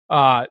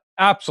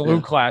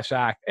 absolute class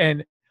act.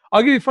 And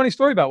I'll give you a funny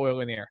story about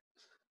Willie Lanier,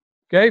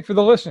 okay, for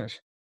the listeners.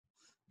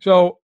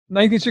 So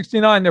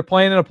 1969, they're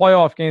playing in a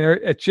playoff game.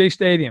 They're at Shea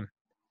Stadium,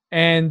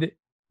 and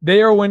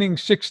they are winning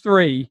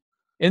 6-3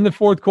 in the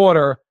fourth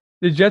quarter.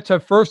 The Jets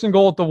have first and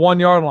goal at the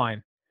 1-yard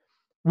line.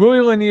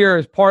 Willie Lanier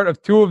is part of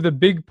 2 of the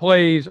big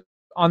plays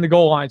on the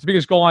goal line. It's the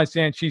biggest goal line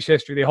stand in Chiefs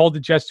history. They hold the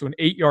Jets to an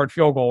 8-yard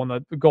field goal,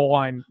 and the goal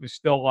line was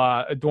still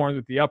adorned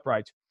with the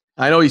uprights.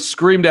 I know he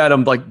screamed at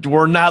him like,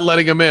 we're not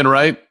letting him in,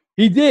 right?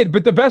 He did,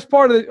 but the best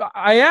part of it,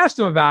 I asked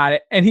him about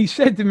it, and he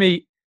said to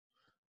me,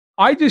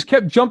 I just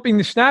kept jumping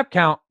the snap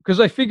count because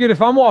I figured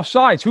if I'm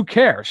offsides, who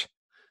cares?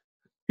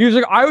 He was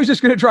like, I was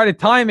just going to try to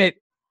time it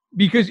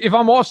because if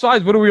I'm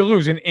offsides, what do we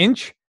lose, an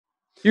inch?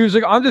 He was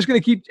like, I'm just going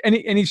to keep – and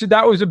he said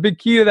that was a big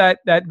key to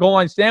that goal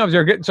line stand was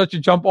they're getting such a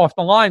jump off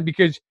the line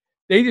because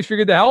they just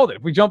figured the hell with it.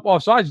 If we jump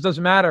offsides, it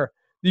doesn't matter.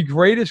 The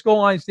greatest goal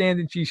line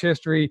stand in Chiefs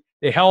history.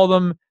 They held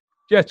them.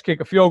 Jets kick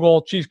a field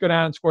goal. Chiefs go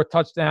down and score a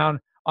touchdown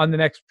on the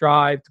next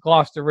drive to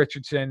Gloucester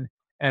Richardson,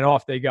 and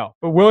off they go.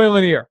 But Willie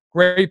Lanier,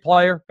 great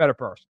player, better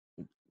person.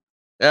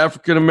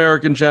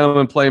 African-American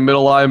gentleman playing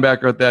middle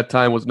linebacker at that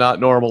time was not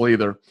normal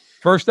either.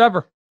 First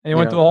ever. And he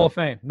went to the Hall of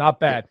Fame. Not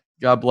bad.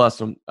 God bless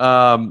him.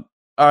 All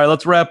right,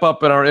 let's wrap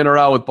up in our in or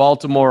out with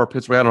Baltimore or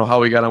Pittsburgh. I don't know how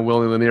we got on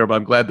Willie Lanier, but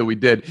I'm glad that we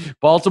did.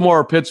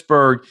 Baltimore or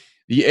Pittsburgh,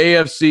 the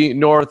AFC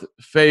North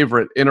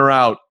favorite, in or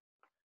out?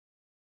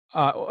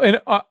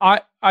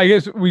 I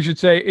guess we should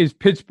say, is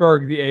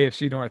Pittsburgh the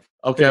AFC North?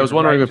 Okay, I was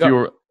wondering if you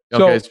were.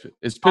 Okay,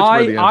 is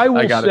Pittsburgh the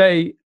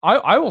AFC?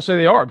 I will say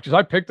they are, because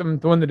I picked them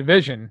to win the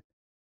division.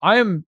 I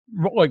am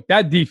like,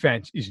 that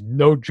defense is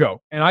no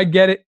joke. And I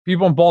get it.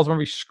 People in Baltimore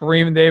be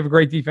screaming they have a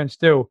great defense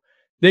too.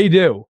 They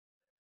do.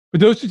 But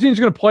those two teams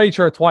are going to play each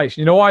other twice.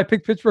 You know why I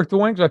picked Pittsburgh to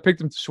win? Because I picked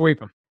them to sweep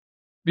them.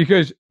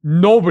 Because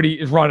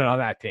nobody is running on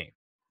that team.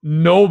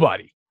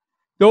 Nobody.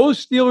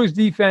 Those Steelers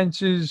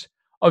defenses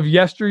of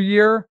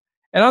yesteryear,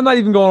 and I'm not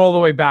even going all the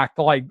way back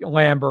to like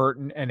Lambert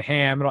and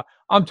Ham.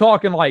 I'm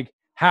talking like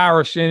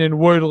Harrison and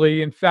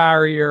Woodley and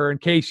Farrier and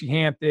Casey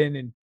Hampton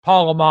and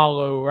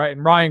Polamalu, right,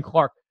 and Ryan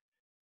Clark.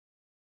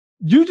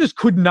 You just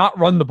could not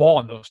run the ball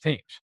on those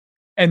teams.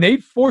 And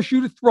they'd force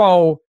you to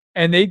throw,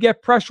 and they'd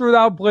get pressure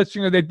without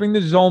blitzing, or they'd bring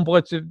the zone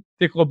blitz that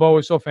Dick LeBeau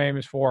is so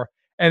famous for,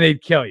 and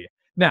they'd kill you.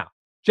 Now,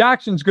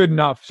 Jackson's good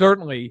enough,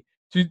 certainly,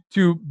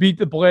 to beat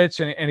the blitz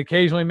and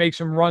occasionally make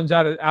some runs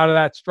out of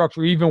that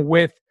structure, even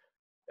with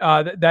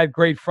that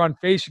great front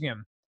facing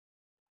him.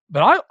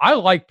 But I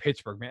like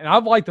Pittsburgh, man. And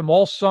I've liked them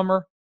all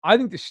summer. I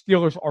think the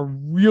Steelers are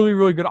really,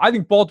 really good. I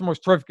think Baltimore's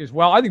terrific as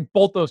well. I think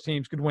both those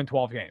teams could win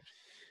 12 games.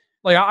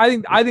 Like,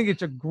 I think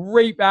it's a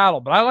great battle,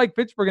 but I like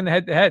Pittsburgh in the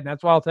head-to-head, and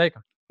that's why I'll take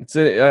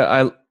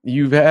them.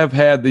 You have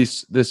had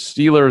this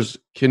Steelers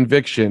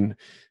conviction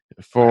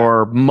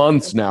for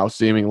months now,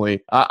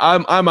 seemingly.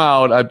 I'm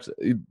out.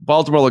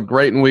 Baltimore looked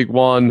great in week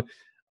 1.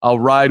 I'll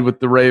ride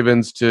with the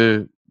Ravens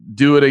to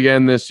do it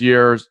again this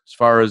year, as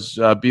far as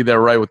be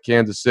there right with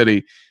Kansas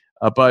City.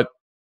 But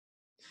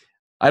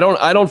I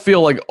don't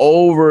feel like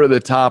over the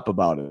top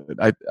about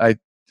it.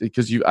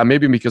 Because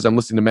maybe because I'm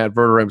listening to Matt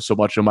Verderame so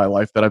much in my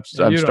life that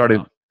I'm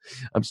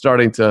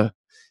starting to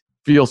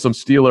feel some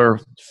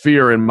Steeler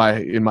fear in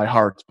my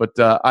heart. But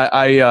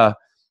I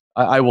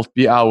will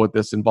be out with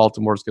this, and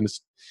Baltimore is going to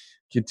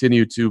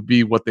continue to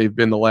be what they've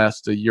been the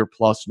last year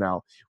plus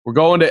now. We're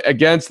going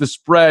against the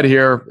spread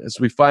here as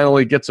we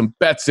finally get some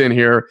bets in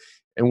here,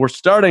 and we're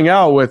starting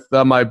out with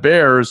my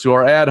Bears, who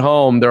are at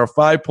home. They're a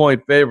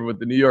 5-point favorite with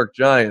the New York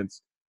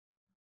Giants.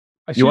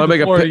 You want to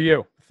make a pick?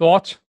 You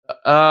thoughts?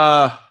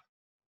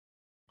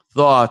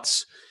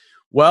 Thoughts.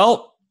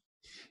 Well,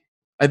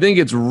 I think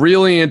it's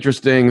really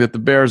interesting that the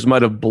Bears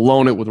might have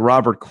blown it with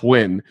Robert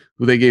Quinn,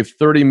 who they gave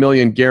 $30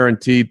 million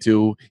guaranteed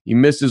to. He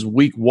misses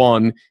week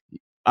 1.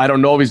 I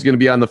don't know if he's going to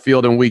be on the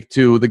field in week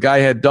 2. The guy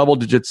had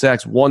double-digit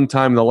sacks one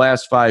time in the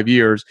last 5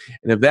 years,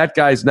 and if that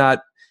guy's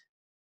not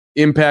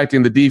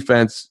impacting the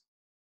defense,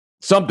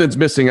 something's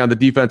missing on the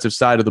defensive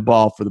side of the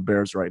ball for the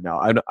Bears right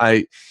now.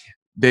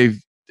 They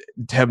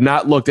have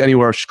not looked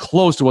anywhere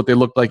close to what they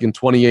looked like in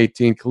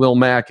 2018. Khalil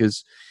Mack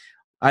is.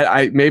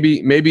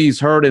 Maybe he's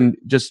hurt and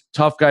just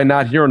tough guy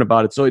not hearing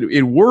about it. So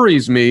it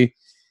worries me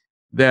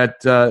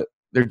that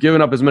they're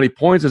giving up as many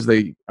points as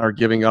they are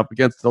giving up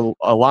against the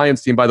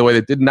Lions team, by the way,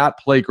 that did not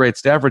play great.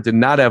 Stafford did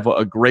not have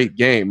a great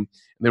game, and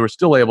they were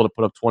still able to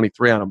put up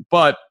 23 on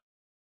them.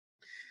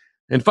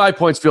 And 5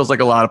 points feels like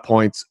a lot of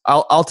points.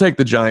 I'll take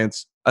the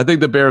Giants. I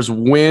think the Bears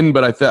win,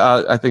 but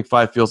I think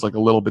 5 feels like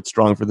a little bit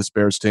strong for this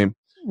Bears team.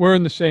 We're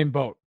in the same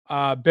boat.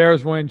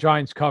 Bears win,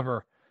 Giants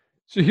cover.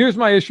 So here's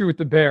my issue with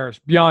the Bears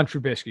beyond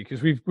Trubisky,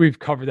 because we've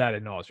covered that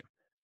ad nauseum.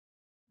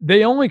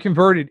 They only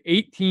converted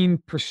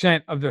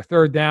 18% of their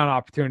third down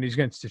opportunities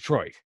against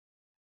Detroit.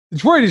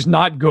 Detroit is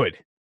not good.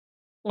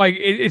 Like,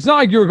 it's not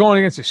like you were going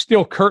against a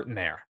steel curtain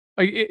there.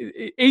 Like,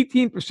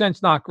 18%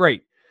 is not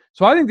great.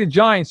 So I think the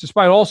Giants,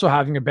 despite also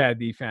having a bad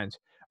defense,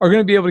 are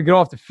going to be able to get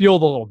off the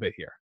field a little bit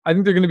here. I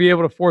think they're going to be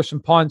able to force some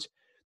punts.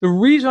 The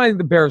reason I think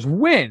the Bears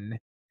win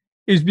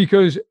is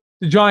because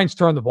the Giants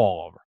turn the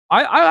ball over.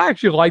 I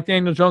actually like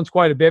Daniel Jones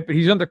quite a bit, but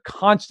he's under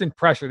constant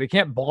pressure. They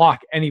can't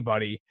block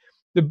anybody.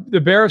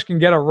 The Bears can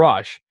get a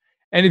rush.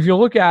 And if you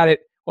look at it,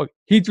 look,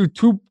 he threw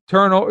two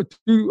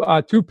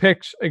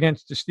picks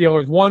against the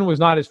Steelers. One was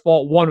not his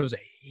fault. One was a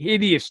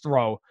hideous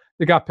throw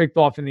that got picked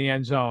off in the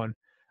end zone.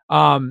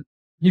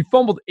 He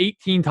fumbled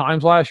 18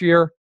 times last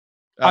year.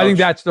 Ouch. I think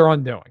that's their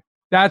undoing.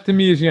 That, to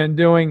me, is the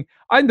undoing.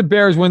 I think the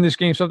Bears win this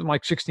game something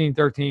like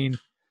 16-13.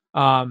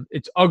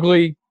 It's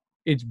ugly.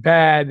 It's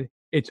bad.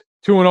 It's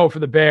 2-0 for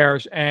the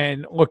Bears,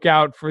 and look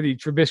out for the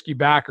Trubisky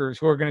backers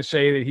who are going to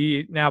say that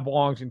he now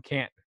belongs in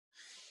Canton.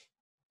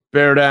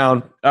 Bear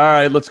down. All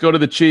right, let's go to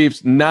the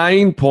Chiefs.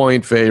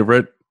 9-point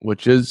favorite,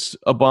 which is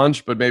a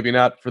bunch, but maybe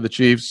not for the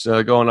Chiefs,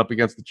 going up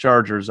against the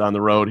Chargers on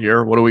the road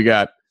here. What do we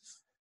got?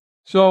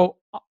 So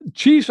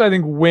Chiefs, I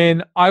think,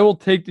 win. I will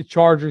take the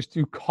Chargers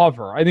to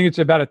cover. I think it's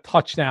about a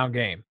touchdown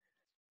game.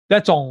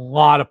 That's a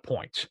lot of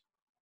points.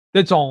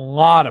 That's a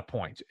lot of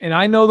points. And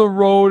I know the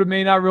road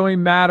may not really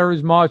matter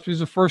as much. This is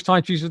the first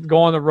time Chiefs have to go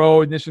on the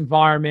road in this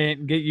environment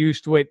and get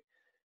used to it.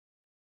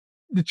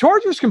 The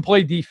Chargers can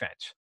play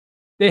defense.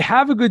 They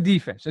have a good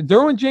defense. And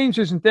Derwin James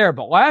isn't there,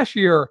 but last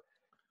year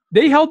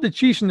they held the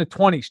Chiefs in the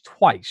 20s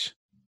twice.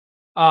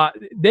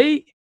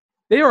 They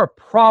are a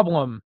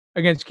problem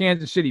against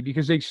Kansas City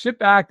because they sit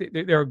back.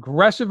 They're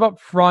aggressive up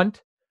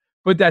front,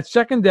 but that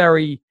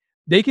secondary,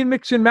 they can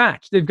mix and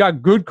match. They've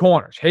got good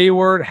corners.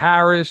 Hayward,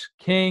 Harris,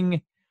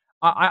 King.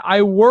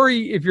 I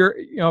worry if you're,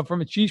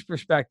 from a Chiefs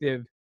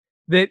perspective,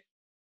 that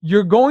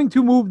you're going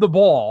to move the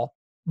ball,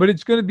 but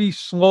it's going to be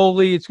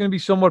slowly. It's going to be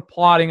somewhat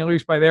plodding, at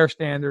least by their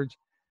standards.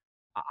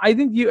 I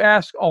think you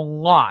ask a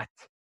lot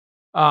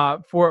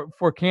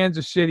for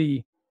Kansas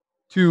City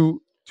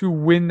to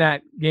win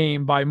that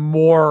game by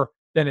more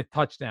than a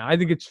touchdown. I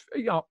think it's,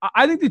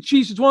 I think the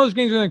Chiefs, it's one of those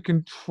games they're in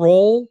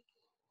control,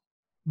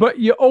 but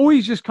you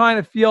always just kind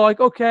of feel like,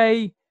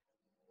 okay,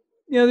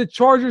 the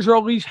Chargers are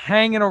at least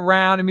hanging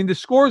around. I mean, the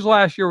scores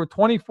last year were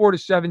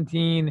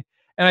 24-17,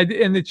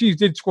 and the Chiefs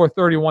did score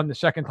 31 the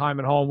second time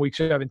at home, week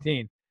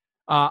 17.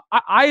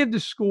 I had the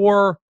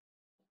score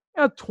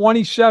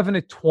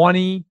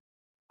 27-20.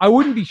 I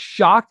wouldn't be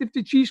shocked if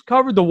the Chiefs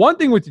covered. The one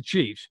thing with the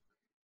Chiefs,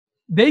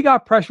 they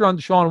got pressure on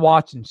Deshaun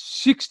Watson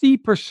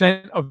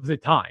 60% of the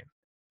time.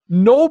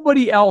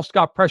 Nobody else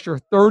got pressure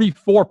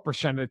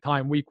 34% of the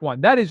time week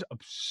 1. That is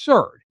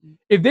absurd.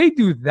 If they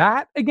do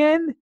that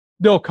again,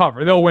 they'll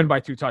cover. They'll win by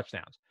 2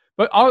 touchdowns.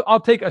 But I'll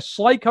take a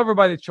slight cover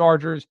by the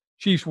Chargers.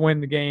 Chiefs win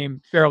the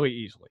game fairly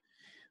easily.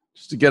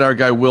 Just to get our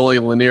guy Willie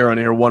Lanier on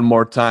here one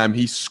more time,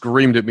 he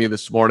screamed at me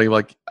this morning.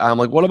 I'm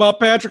like, what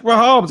about Patrick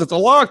Mahomes? It's a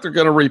lock. They're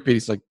going to repeat.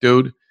 He's like,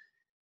 dude,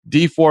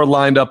 D4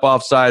 lined up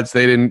offsides.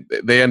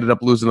 They ended up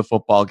losing the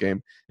football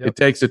game. Yep. It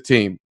takes a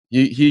team.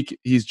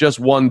 He's just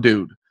one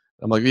dude.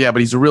 I'm like, yeah, but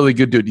he's a really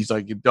good dude. He's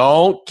like,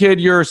 don't kid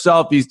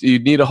yourself. You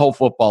need a whole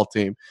football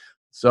team.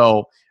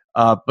 So,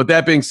 but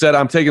that being said,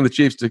 I'm taking the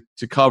Chiefs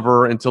to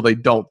cover until they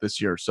don't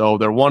this year. So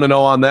they're 1-0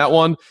 on that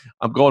one.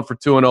 I'm going for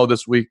 2-0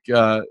 this week.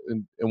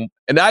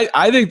 And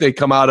I think they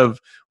come out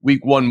of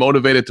week 1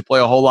 motivated to play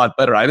a whole lot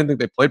better. I didn't think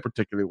they played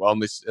particularly well,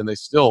 and they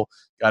still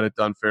got it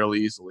done fairly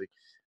easily.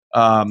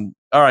 All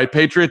right,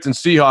 Patriots and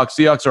Seahawks.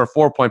 Seahawks are a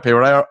 4-point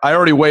favorite. I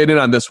already weighed in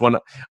on this one.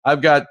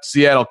 I've got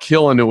Seattle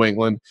killing New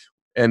England.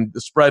 And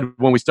the spread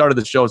when we started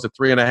the show is at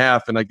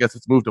 3.5, and I guess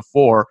it's moved to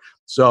 4.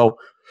 So,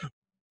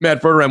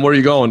 Matt Verderame, where are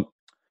you going?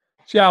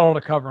 Seattle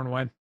to cover and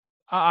win.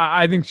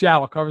 I think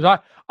Seattle covers. I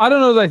don't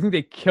know that I think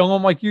they kill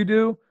them like you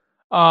do.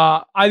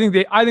 I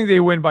think they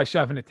win by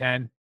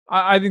 7-10.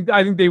 I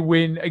think they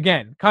win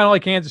again, kind of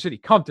like Kansas City,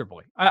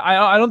 comfortably.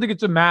 I don't think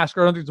it's a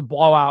massacre. I don't think it's a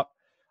blowout.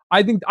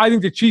 I think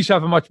the Chiefs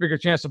have a much bigger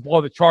chance to blow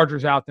the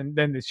Chargers out than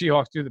the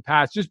Seahawks do the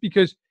Pats, just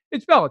because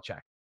it's Belichick.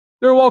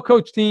 They're a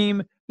well-coached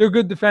team. They're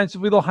good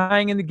defensively. They'll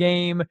hang in the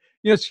game.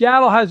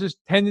 Seattle has this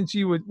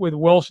tendency with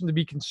Wilson to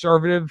be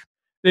conservative.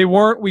 They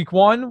weren't week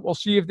 1. We'll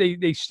see if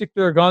they stick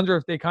to their guns or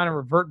if they kind of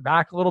revert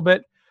back a little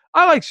bit.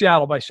 I like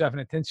Seattle by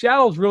 7-10.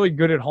 Seattle's really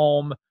good at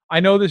home. I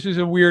know this is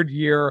a weird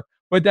year,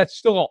 but that's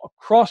still a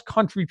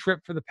cross-country trip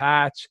for the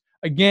Pats.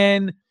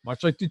 Again,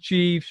 much like the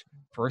Chiefs,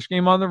 first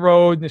game on the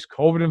road in this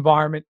COVID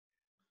environment.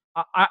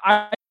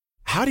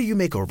 How do you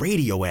make a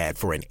radio ad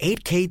for an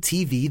 8K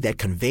TV that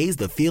conveys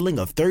the feeling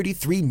of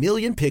 33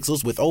 million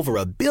pixels with over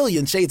a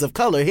billion shades of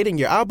color hitting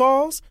your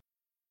eyeballs?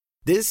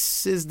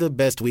 This is the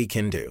best we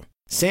can do.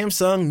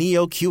 Samsung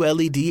Neo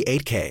QLED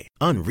 8K,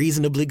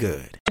 unreasonably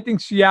good. I think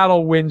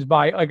Seattle wins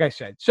by, like I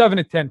said, 7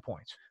 to 10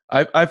 points.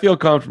 I feel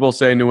comfortable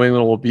saying New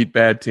England will beat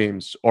bad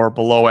teams or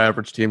below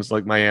average teams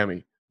like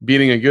Miami.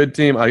 Beating a good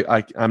team,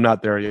 I'm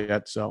not there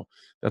yet, so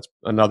that's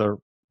another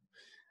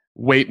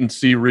wait and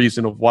see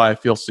reason of why I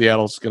feel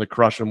Seattle's going to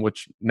crush them,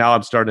 which now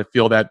I'm starting to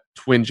feel that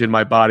twinge in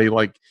my body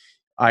like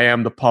I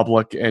am the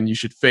public and you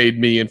should fade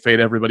me and fade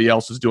everybody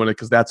else who's doing it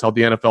because that's how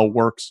the NFL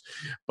works.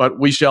 But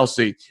we shall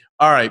see.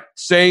 All right,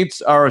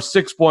 Saints are a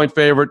 6-point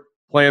favorite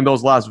playing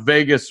those Las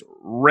Vegas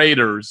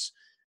Raiders.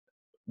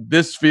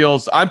 This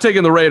feels – I'm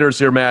taking the Raiders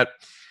here, Matt.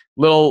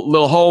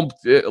 Little home.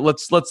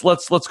 Let's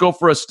go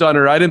for a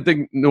stunner. I didn't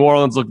think New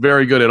Orleans looked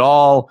very good at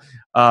all.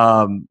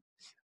 I'm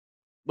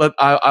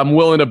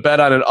willing to bet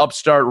on an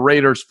upstart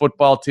Raiders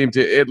football team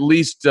to at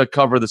least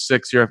cover the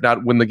 6 here, if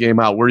not win the game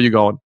out. Where are you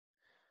going?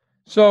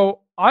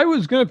 So I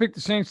was going to pick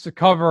the Saints to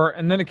cover,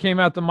 and then it came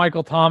out that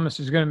Michael Thomas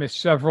is going to miss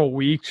several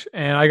weeks,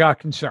 and I got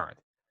concerned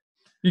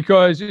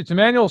because it's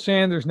Emmanuel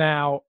Sanders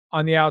now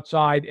on the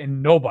outside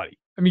and nobody.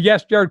 I mean,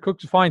 yes, Jared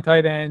Cook's a fine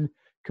tight end.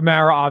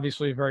 Kamara,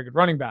 obviously, a very good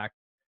running back.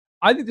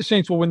 I think the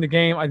Saints will win the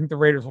game. I think the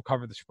Raiders will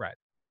cover the spread.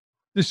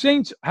 The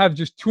Saints have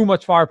just too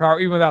much firepower,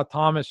 even without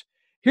Thomas.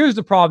 Here's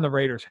the problem the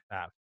Raiders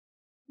have.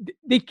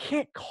 They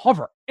can't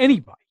cover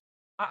anybody.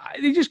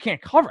 They just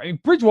can't cover. I mean,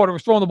 Bridgewater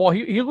was throwing the ball.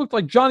 He looked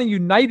like Johnny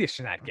Unitas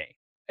in that game.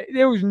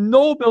 There was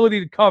no ability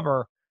to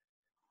cover.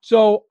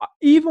 So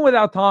even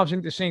without Thomas, I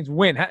think the Saints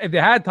win. If they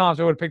had Thomas,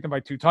 I would have picked them by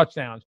 2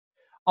 touchdowns.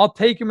 I'll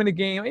take him in a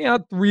game,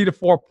 3 to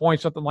 4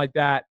 points, something like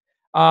that.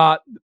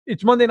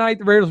 It's Monday night.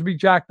 The Raiders will be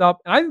jacked up.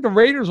 And I think the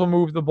Raiders will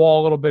move the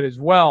ball a little bit as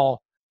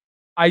well.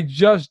 I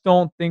just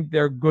don't think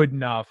they're good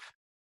enough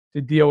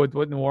to deal with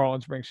what New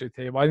Orleans brings to the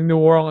table. I think New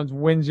Orleans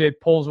wins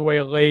it, pulls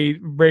away late.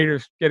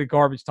 Raiders get a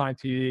garbage time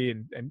TD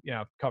and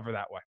cover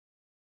that way.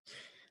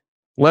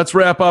 Let's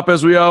wrap up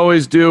as we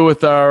always do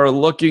with our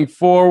looking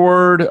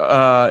forward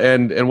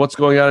and what's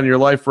going on in your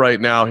life right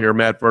now here,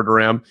 Matt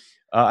Verderame.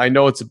 I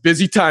know it's a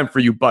busy time for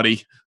you,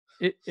 buddy.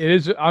 It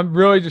is. I'm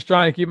really just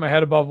trying to keep my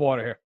head above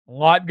water here. A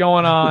lot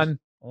going on,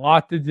 a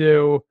lot to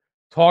do.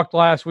 talked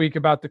last week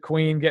about the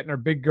Queen getting her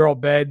big girl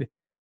bed.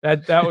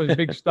 That was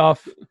big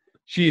stuff.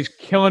 She is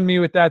killing me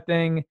with that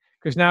thing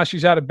because now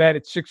she's out of bed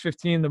at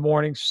 6:15 in the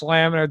morning,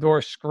 slamming her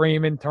door,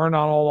 screaming, turning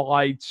on all the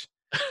lights.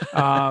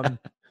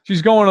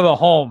 She's going to the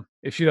home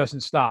if she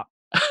doesn't stop.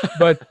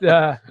 But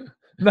no,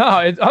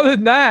 other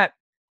than that,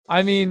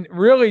 I mean,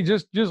 really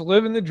just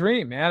living the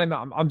dream, man.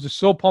 I'm just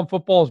so pumped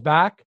football's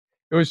back.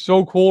 It was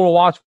so cool to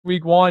watch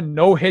week 1.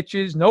 No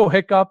hitches, no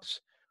hiccups.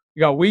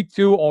 You got week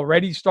 2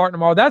 already starting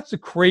tomorrow. That's the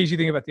crazy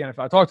thing about the NFL.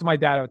 I talk to my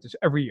dad about this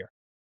every year.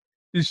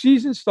 The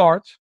season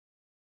starts.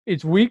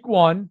 It's week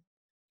 1.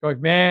 You're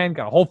like, man,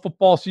 got a whole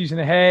football season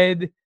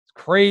ahead. It's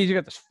crazy. You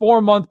got this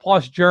 4-month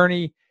plus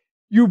journey.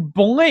 You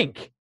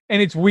blink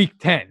and it's week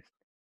 10.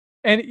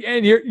 And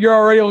you're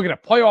already looking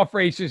at playoff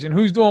races and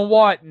who's doing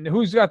what and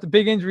who's got the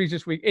big injuries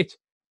this week.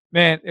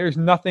 Man, there's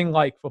nothing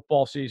like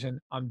football season.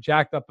 I'm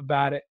jacked up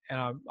about it, and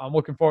I'm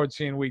looking forward to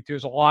seeing week 2.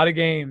 There's a lot of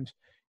games.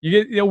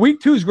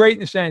 Week 2 is great in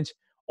the sense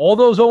all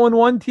those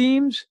 0-1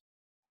 teams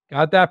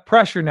got that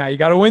pressure now. You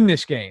got to win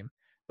this game.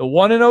 The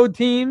 1-0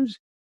 teams,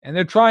 and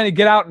they're trying to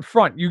get out in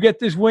front. You get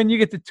this win, you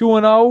get the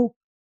 2-0,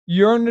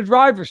 you're in the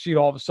driver's seat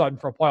all of a sudden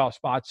for a playoff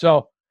spot.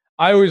 So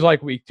I always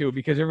like week 2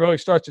 because it really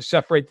starts to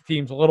separate the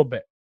teams a little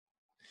bit.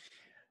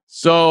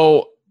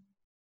 So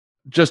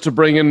just to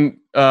bring in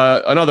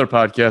another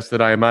podcast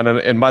that I am on,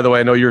 and by the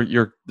way, I know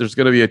there's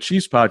going to be a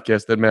Chiefs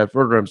podcast that Matt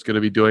Verderham's going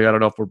to be doing. I don't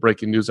know if we're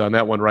breaking news on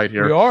that one right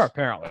here. We are,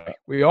 apparently.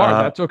 We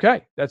are. That's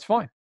okay. That's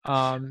fine.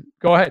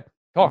 Go ahead.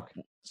 Talk.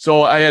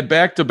 So I had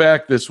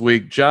back-to-back this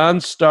week.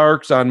 John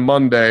Starks on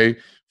Monday,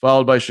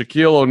 followed by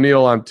Shaquille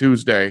O'Neal on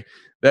Tuesday.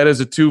 That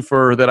is a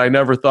twofer that I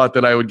never thought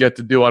that I would get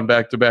to do on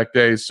back-to-back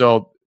days.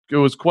 So it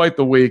was quite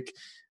the week.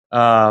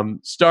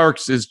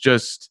 Starks is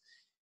just...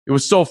 It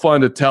was so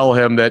fun to tell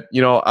him that,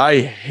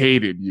 I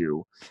hated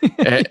you.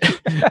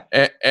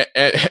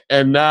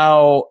 and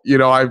now,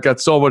 I've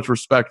got so much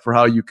respect for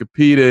how you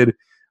competed.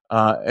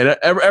 And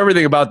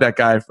everything about that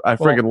guy, I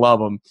freaking love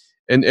him.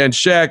 And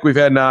Shaq, we've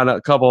had him on a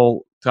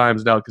couple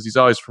times now because he's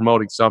always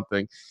promoting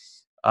something.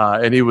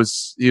 And he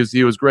was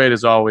great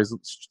as always.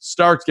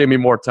 Starks gave me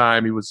more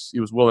time. He was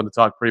willing to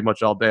talk pretty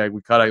much all day.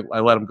 I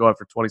let him go on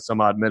for 20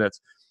 some odd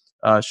minutes.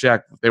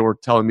 Shaq, they were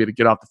telling me to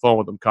get off the phone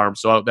with him, Carm.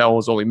 So that one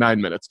was only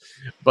 9 minutes.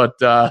 But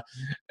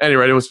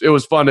anyway, it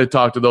was fun to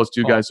talk to those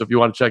two guys. So if you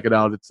want to check it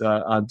out, it's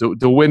on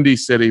the Windy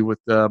City with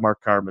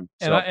Mark Carman.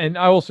 So. And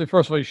I will say,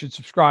 first of all, you should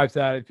subscribe to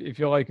that. If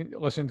you like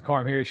listening to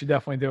Carm here, you should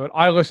definitely do it.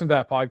 I listen to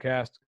that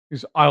podcast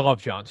because I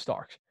love John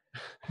Starks.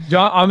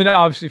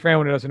 Obviously, for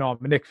anyone who doesn't know,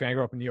 I'm a Knicks fan. I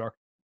grew up in New York.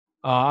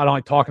 I don't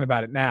like talking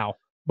about it now.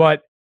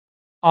 But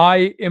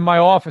in my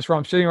office where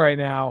I'm sitting right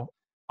now,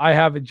 I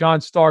have a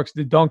John Starks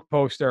The Dunk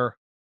poster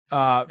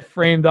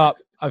framed up.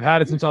 I've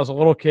had it since I was a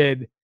little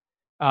kid.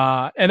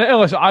 And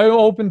listen, I'm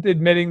open to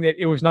admitting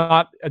that it was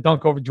not a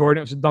dunk over Jordan.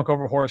 It was a dunk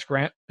over Horace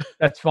Grant.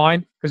 That's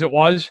fine because it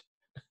was.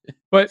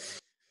 But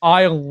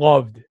I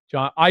loved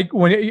John.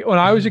 When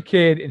I was a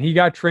kid and he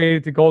got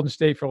traded to Golden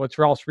State for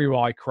Latrell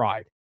Sprewell, I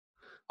cried.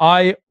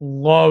 I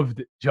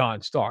loved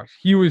John Starks.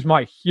 He was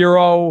my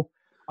hero.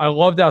 I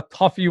loved how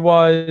tough he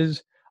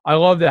was. I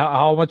loved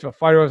how much of a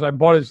fighter he was. I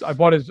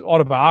bought his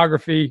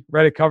autobiography,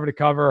 read it cover to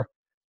cover.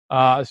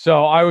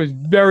 So I was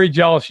very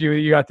jealous of you that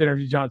you got to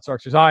interview John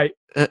Starks. If I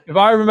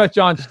ever met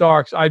John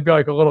Starks, I'd be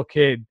like a little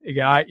kid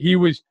again. He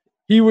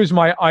was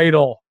my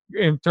idol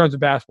in terms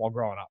of basketball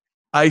growing up.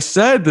 I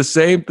said the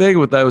same thing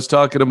I was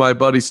talking to my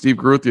buddy Steve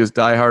Garuthi, his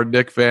diehard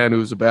Knick fan,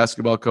 who's a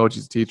basketball coach,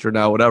 he's a teacher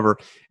now, whatever.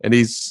 And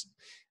he's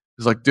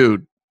like,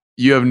 dude,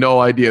 you have no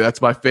idea.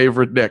 That's my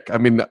favorite Knick. I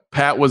mean,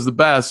 Pat was the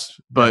best,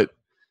 but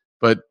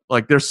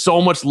like there's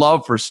so much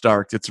love for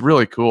Starks. It's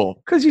really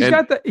cool. Because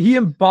he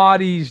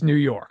embodies New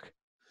York.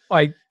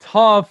 Like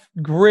tough,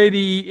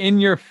 gritty, in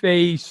your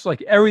face,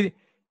 like everything.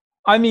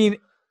 I mean,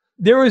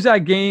 there was that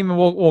game, and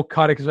we'll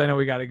cut it because I know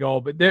we got to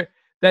go. But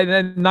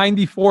that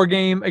 94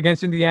 game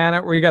against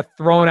Indiana where he got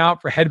thrown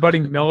out for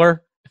headbutting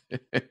Miller,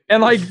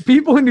 and like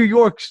people in New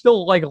York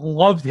still like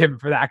loved him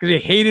for that because they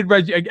hated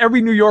Reggie. Like,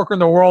 every New Yorker in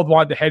the world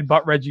wanted to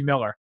headbutt Reggie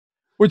Miller,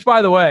 which,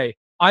 by the way,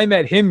 I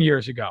met him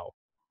years ago,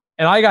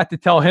 and I got to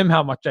tell him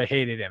how much I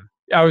hated him.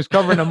 I was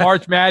covering a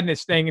March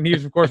Madness thing, and he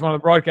was, of course, one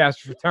of the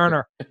broadcasters for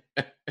Turner.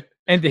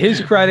 And to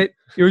his credit,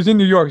 it was in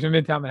New York, it was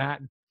in Midtown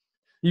Manhattan.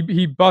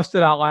 He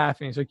busted out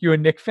laughing. He's like, "You a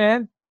Knicks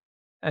fan?"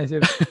 And I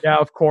said, "Yeah,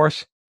 of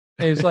course."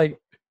 And he's like,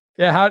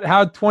 "Yeah,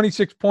 how'd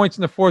 26 points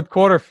in the fourth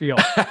quarter feel?"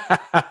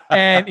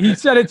 And he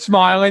said it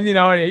smiling,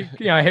 and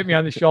he hit me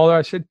on the shoulder.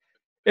 I said,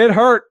 "It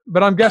hurt,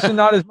 but I'm guessing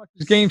not as much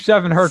as Game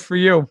 7 hurt for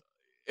you."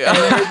 And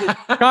it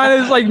was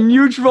kind of like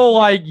mutual,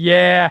 like,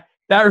 yeah,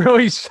 that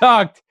really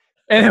sucked.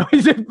 And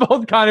we just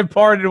both kind of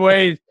parted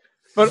ways.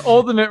 But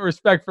ultimate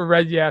respect for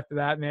Reggie after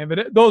that, man.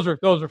 But those are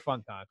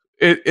fun times.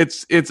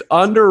 It's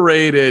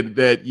underrated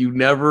that you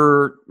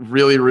never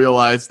really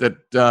realized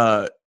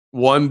that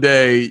one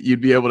day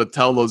you'd be able to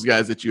tell those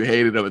guys that you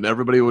hated them, and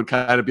everybody would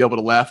kind of be able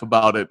to laugh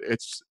about it.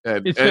 It's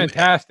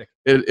fantastic.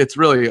 It's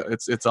really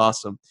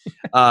awesome.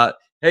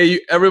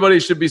 Hey, everybody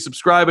should be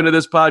subscribing to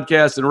this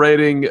podcast and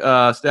rating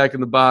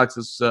Stacking the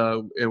Box.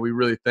 And we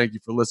really thank you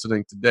for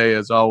listening today,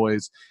 as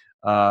always.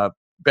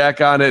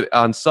 Back on it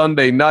on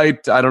Sunday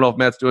night. I don't know if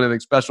Matt's doing anything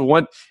special.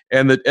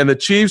 And the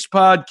Chiefs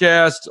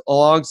podcast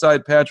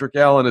alongside Patrick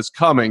Allen is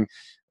coming.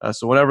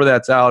 So whenever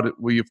that's out,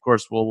 we, of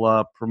course,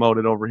 will promote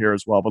it over here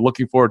as well. But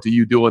looking forward to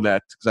you doing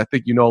that, because I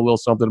think you know a little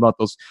something about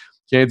those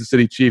Kansas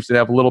City Chiefs and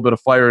have a little bit of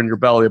fire in your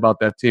belly about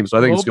that team. So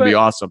I think it's going to be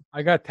awesome.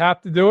 I got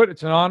tapped to do it.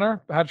 It's an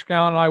honor. Patrick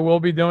Allen and I will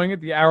be doing it,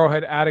 the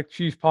Arrowhead Addict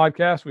Chiefs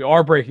podcast. We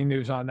are breaking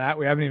news on that.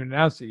 We haven't even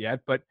announced it yet,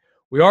 but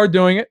we are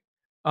doing it.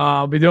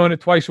 I'll be doing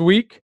it twice a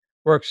week.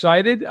 We're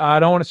excited. I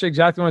don't want to say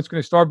exactly when it's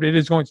going to start, but it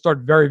is going to start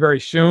very,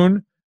 very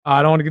soon.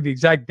 I don't want to give the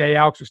exact day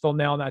out because we're still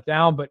nailing that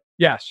down. But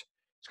yes,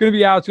 it's going to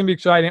be out. It's going to be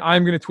exciting.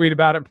 I'm going to tweet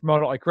about it and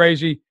promote it like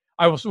crazy.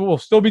 We'll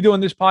still be doing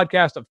this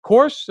podcast, of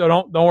course, so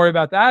don't worry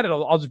about that.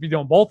 I'll just be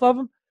doing both of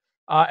them.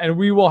 And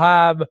we will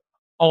have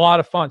a lot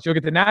of fun. So you'll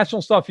get the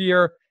national stuff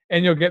here,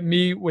 and you'll get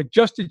me with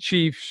just the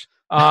Chiefs,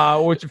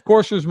 which, of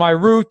course, was my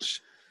roots,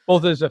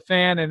 both as a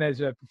fan and as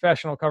a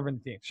professional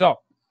covering the team. So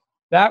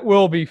that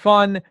will be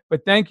fun.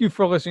 But thank you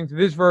for listening to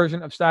this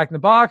version of Stacking the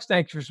Box.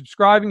 Thank you for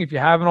subscribing. If you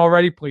haven't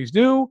already, please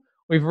do.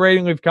 Leave a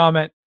rating, leave a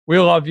comment. We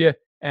love you.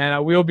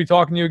 And we'll be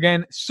talking to you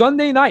again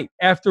Sunday night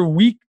after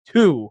week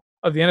 2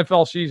 of the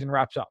NFL season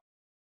wraps up.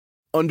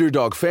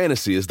 Underdog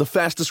Fantasy is the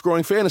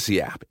fastest-growing fantasy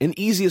app and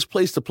easiest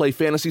place to play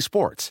fantasy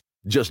sports.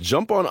 Just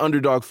jump on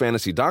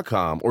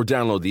UnderdogFantasy.com or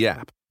download the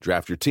app,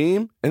 draft your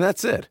team, and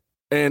that's it.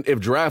 And if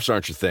drafts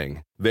aren't your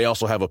thing, they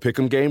also have a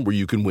pick'em game where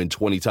you can win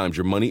 20 times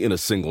your money in a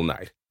single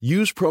night.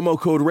 Use promo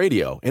code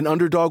RADIO, and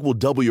Underdog will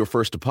double your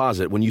first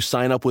deposit when you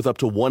sign up with up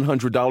to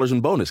 $100 in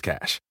bonus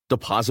cash.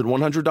 Deposit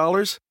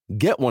 $100,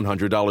 get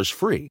 $100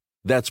 free.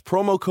 That's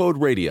promo code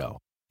RADIO.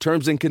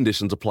 Terms and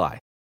conditions apply.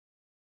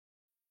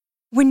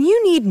 When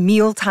you need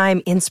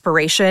mealtime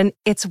inspiration,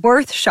 it's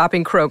worth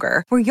shopping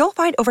Kroger, where you'll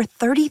find over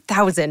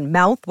 30,000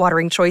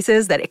 mouth-watering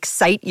choices that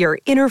excite your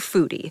inner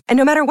foodie. And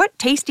no matter what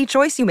tasty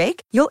choice you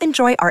make, you'll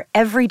enjoy our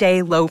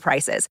everyday low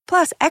prices,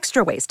 plus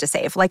extra ways to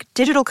save, like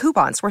digital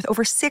coupons worth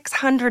over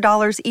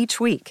 $600 each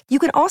week. You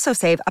can also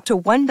save up to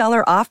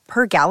 $1 off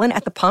per gallon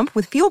at the pump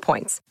with fuel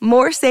points.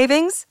 More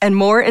savings and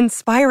more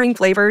inspiring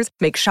flavors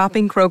make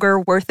shopping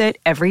Kroger worth it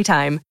every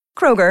time.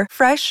 Kroger,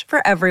 fresh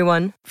for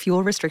everyone.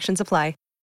 Fuel restrictions apply.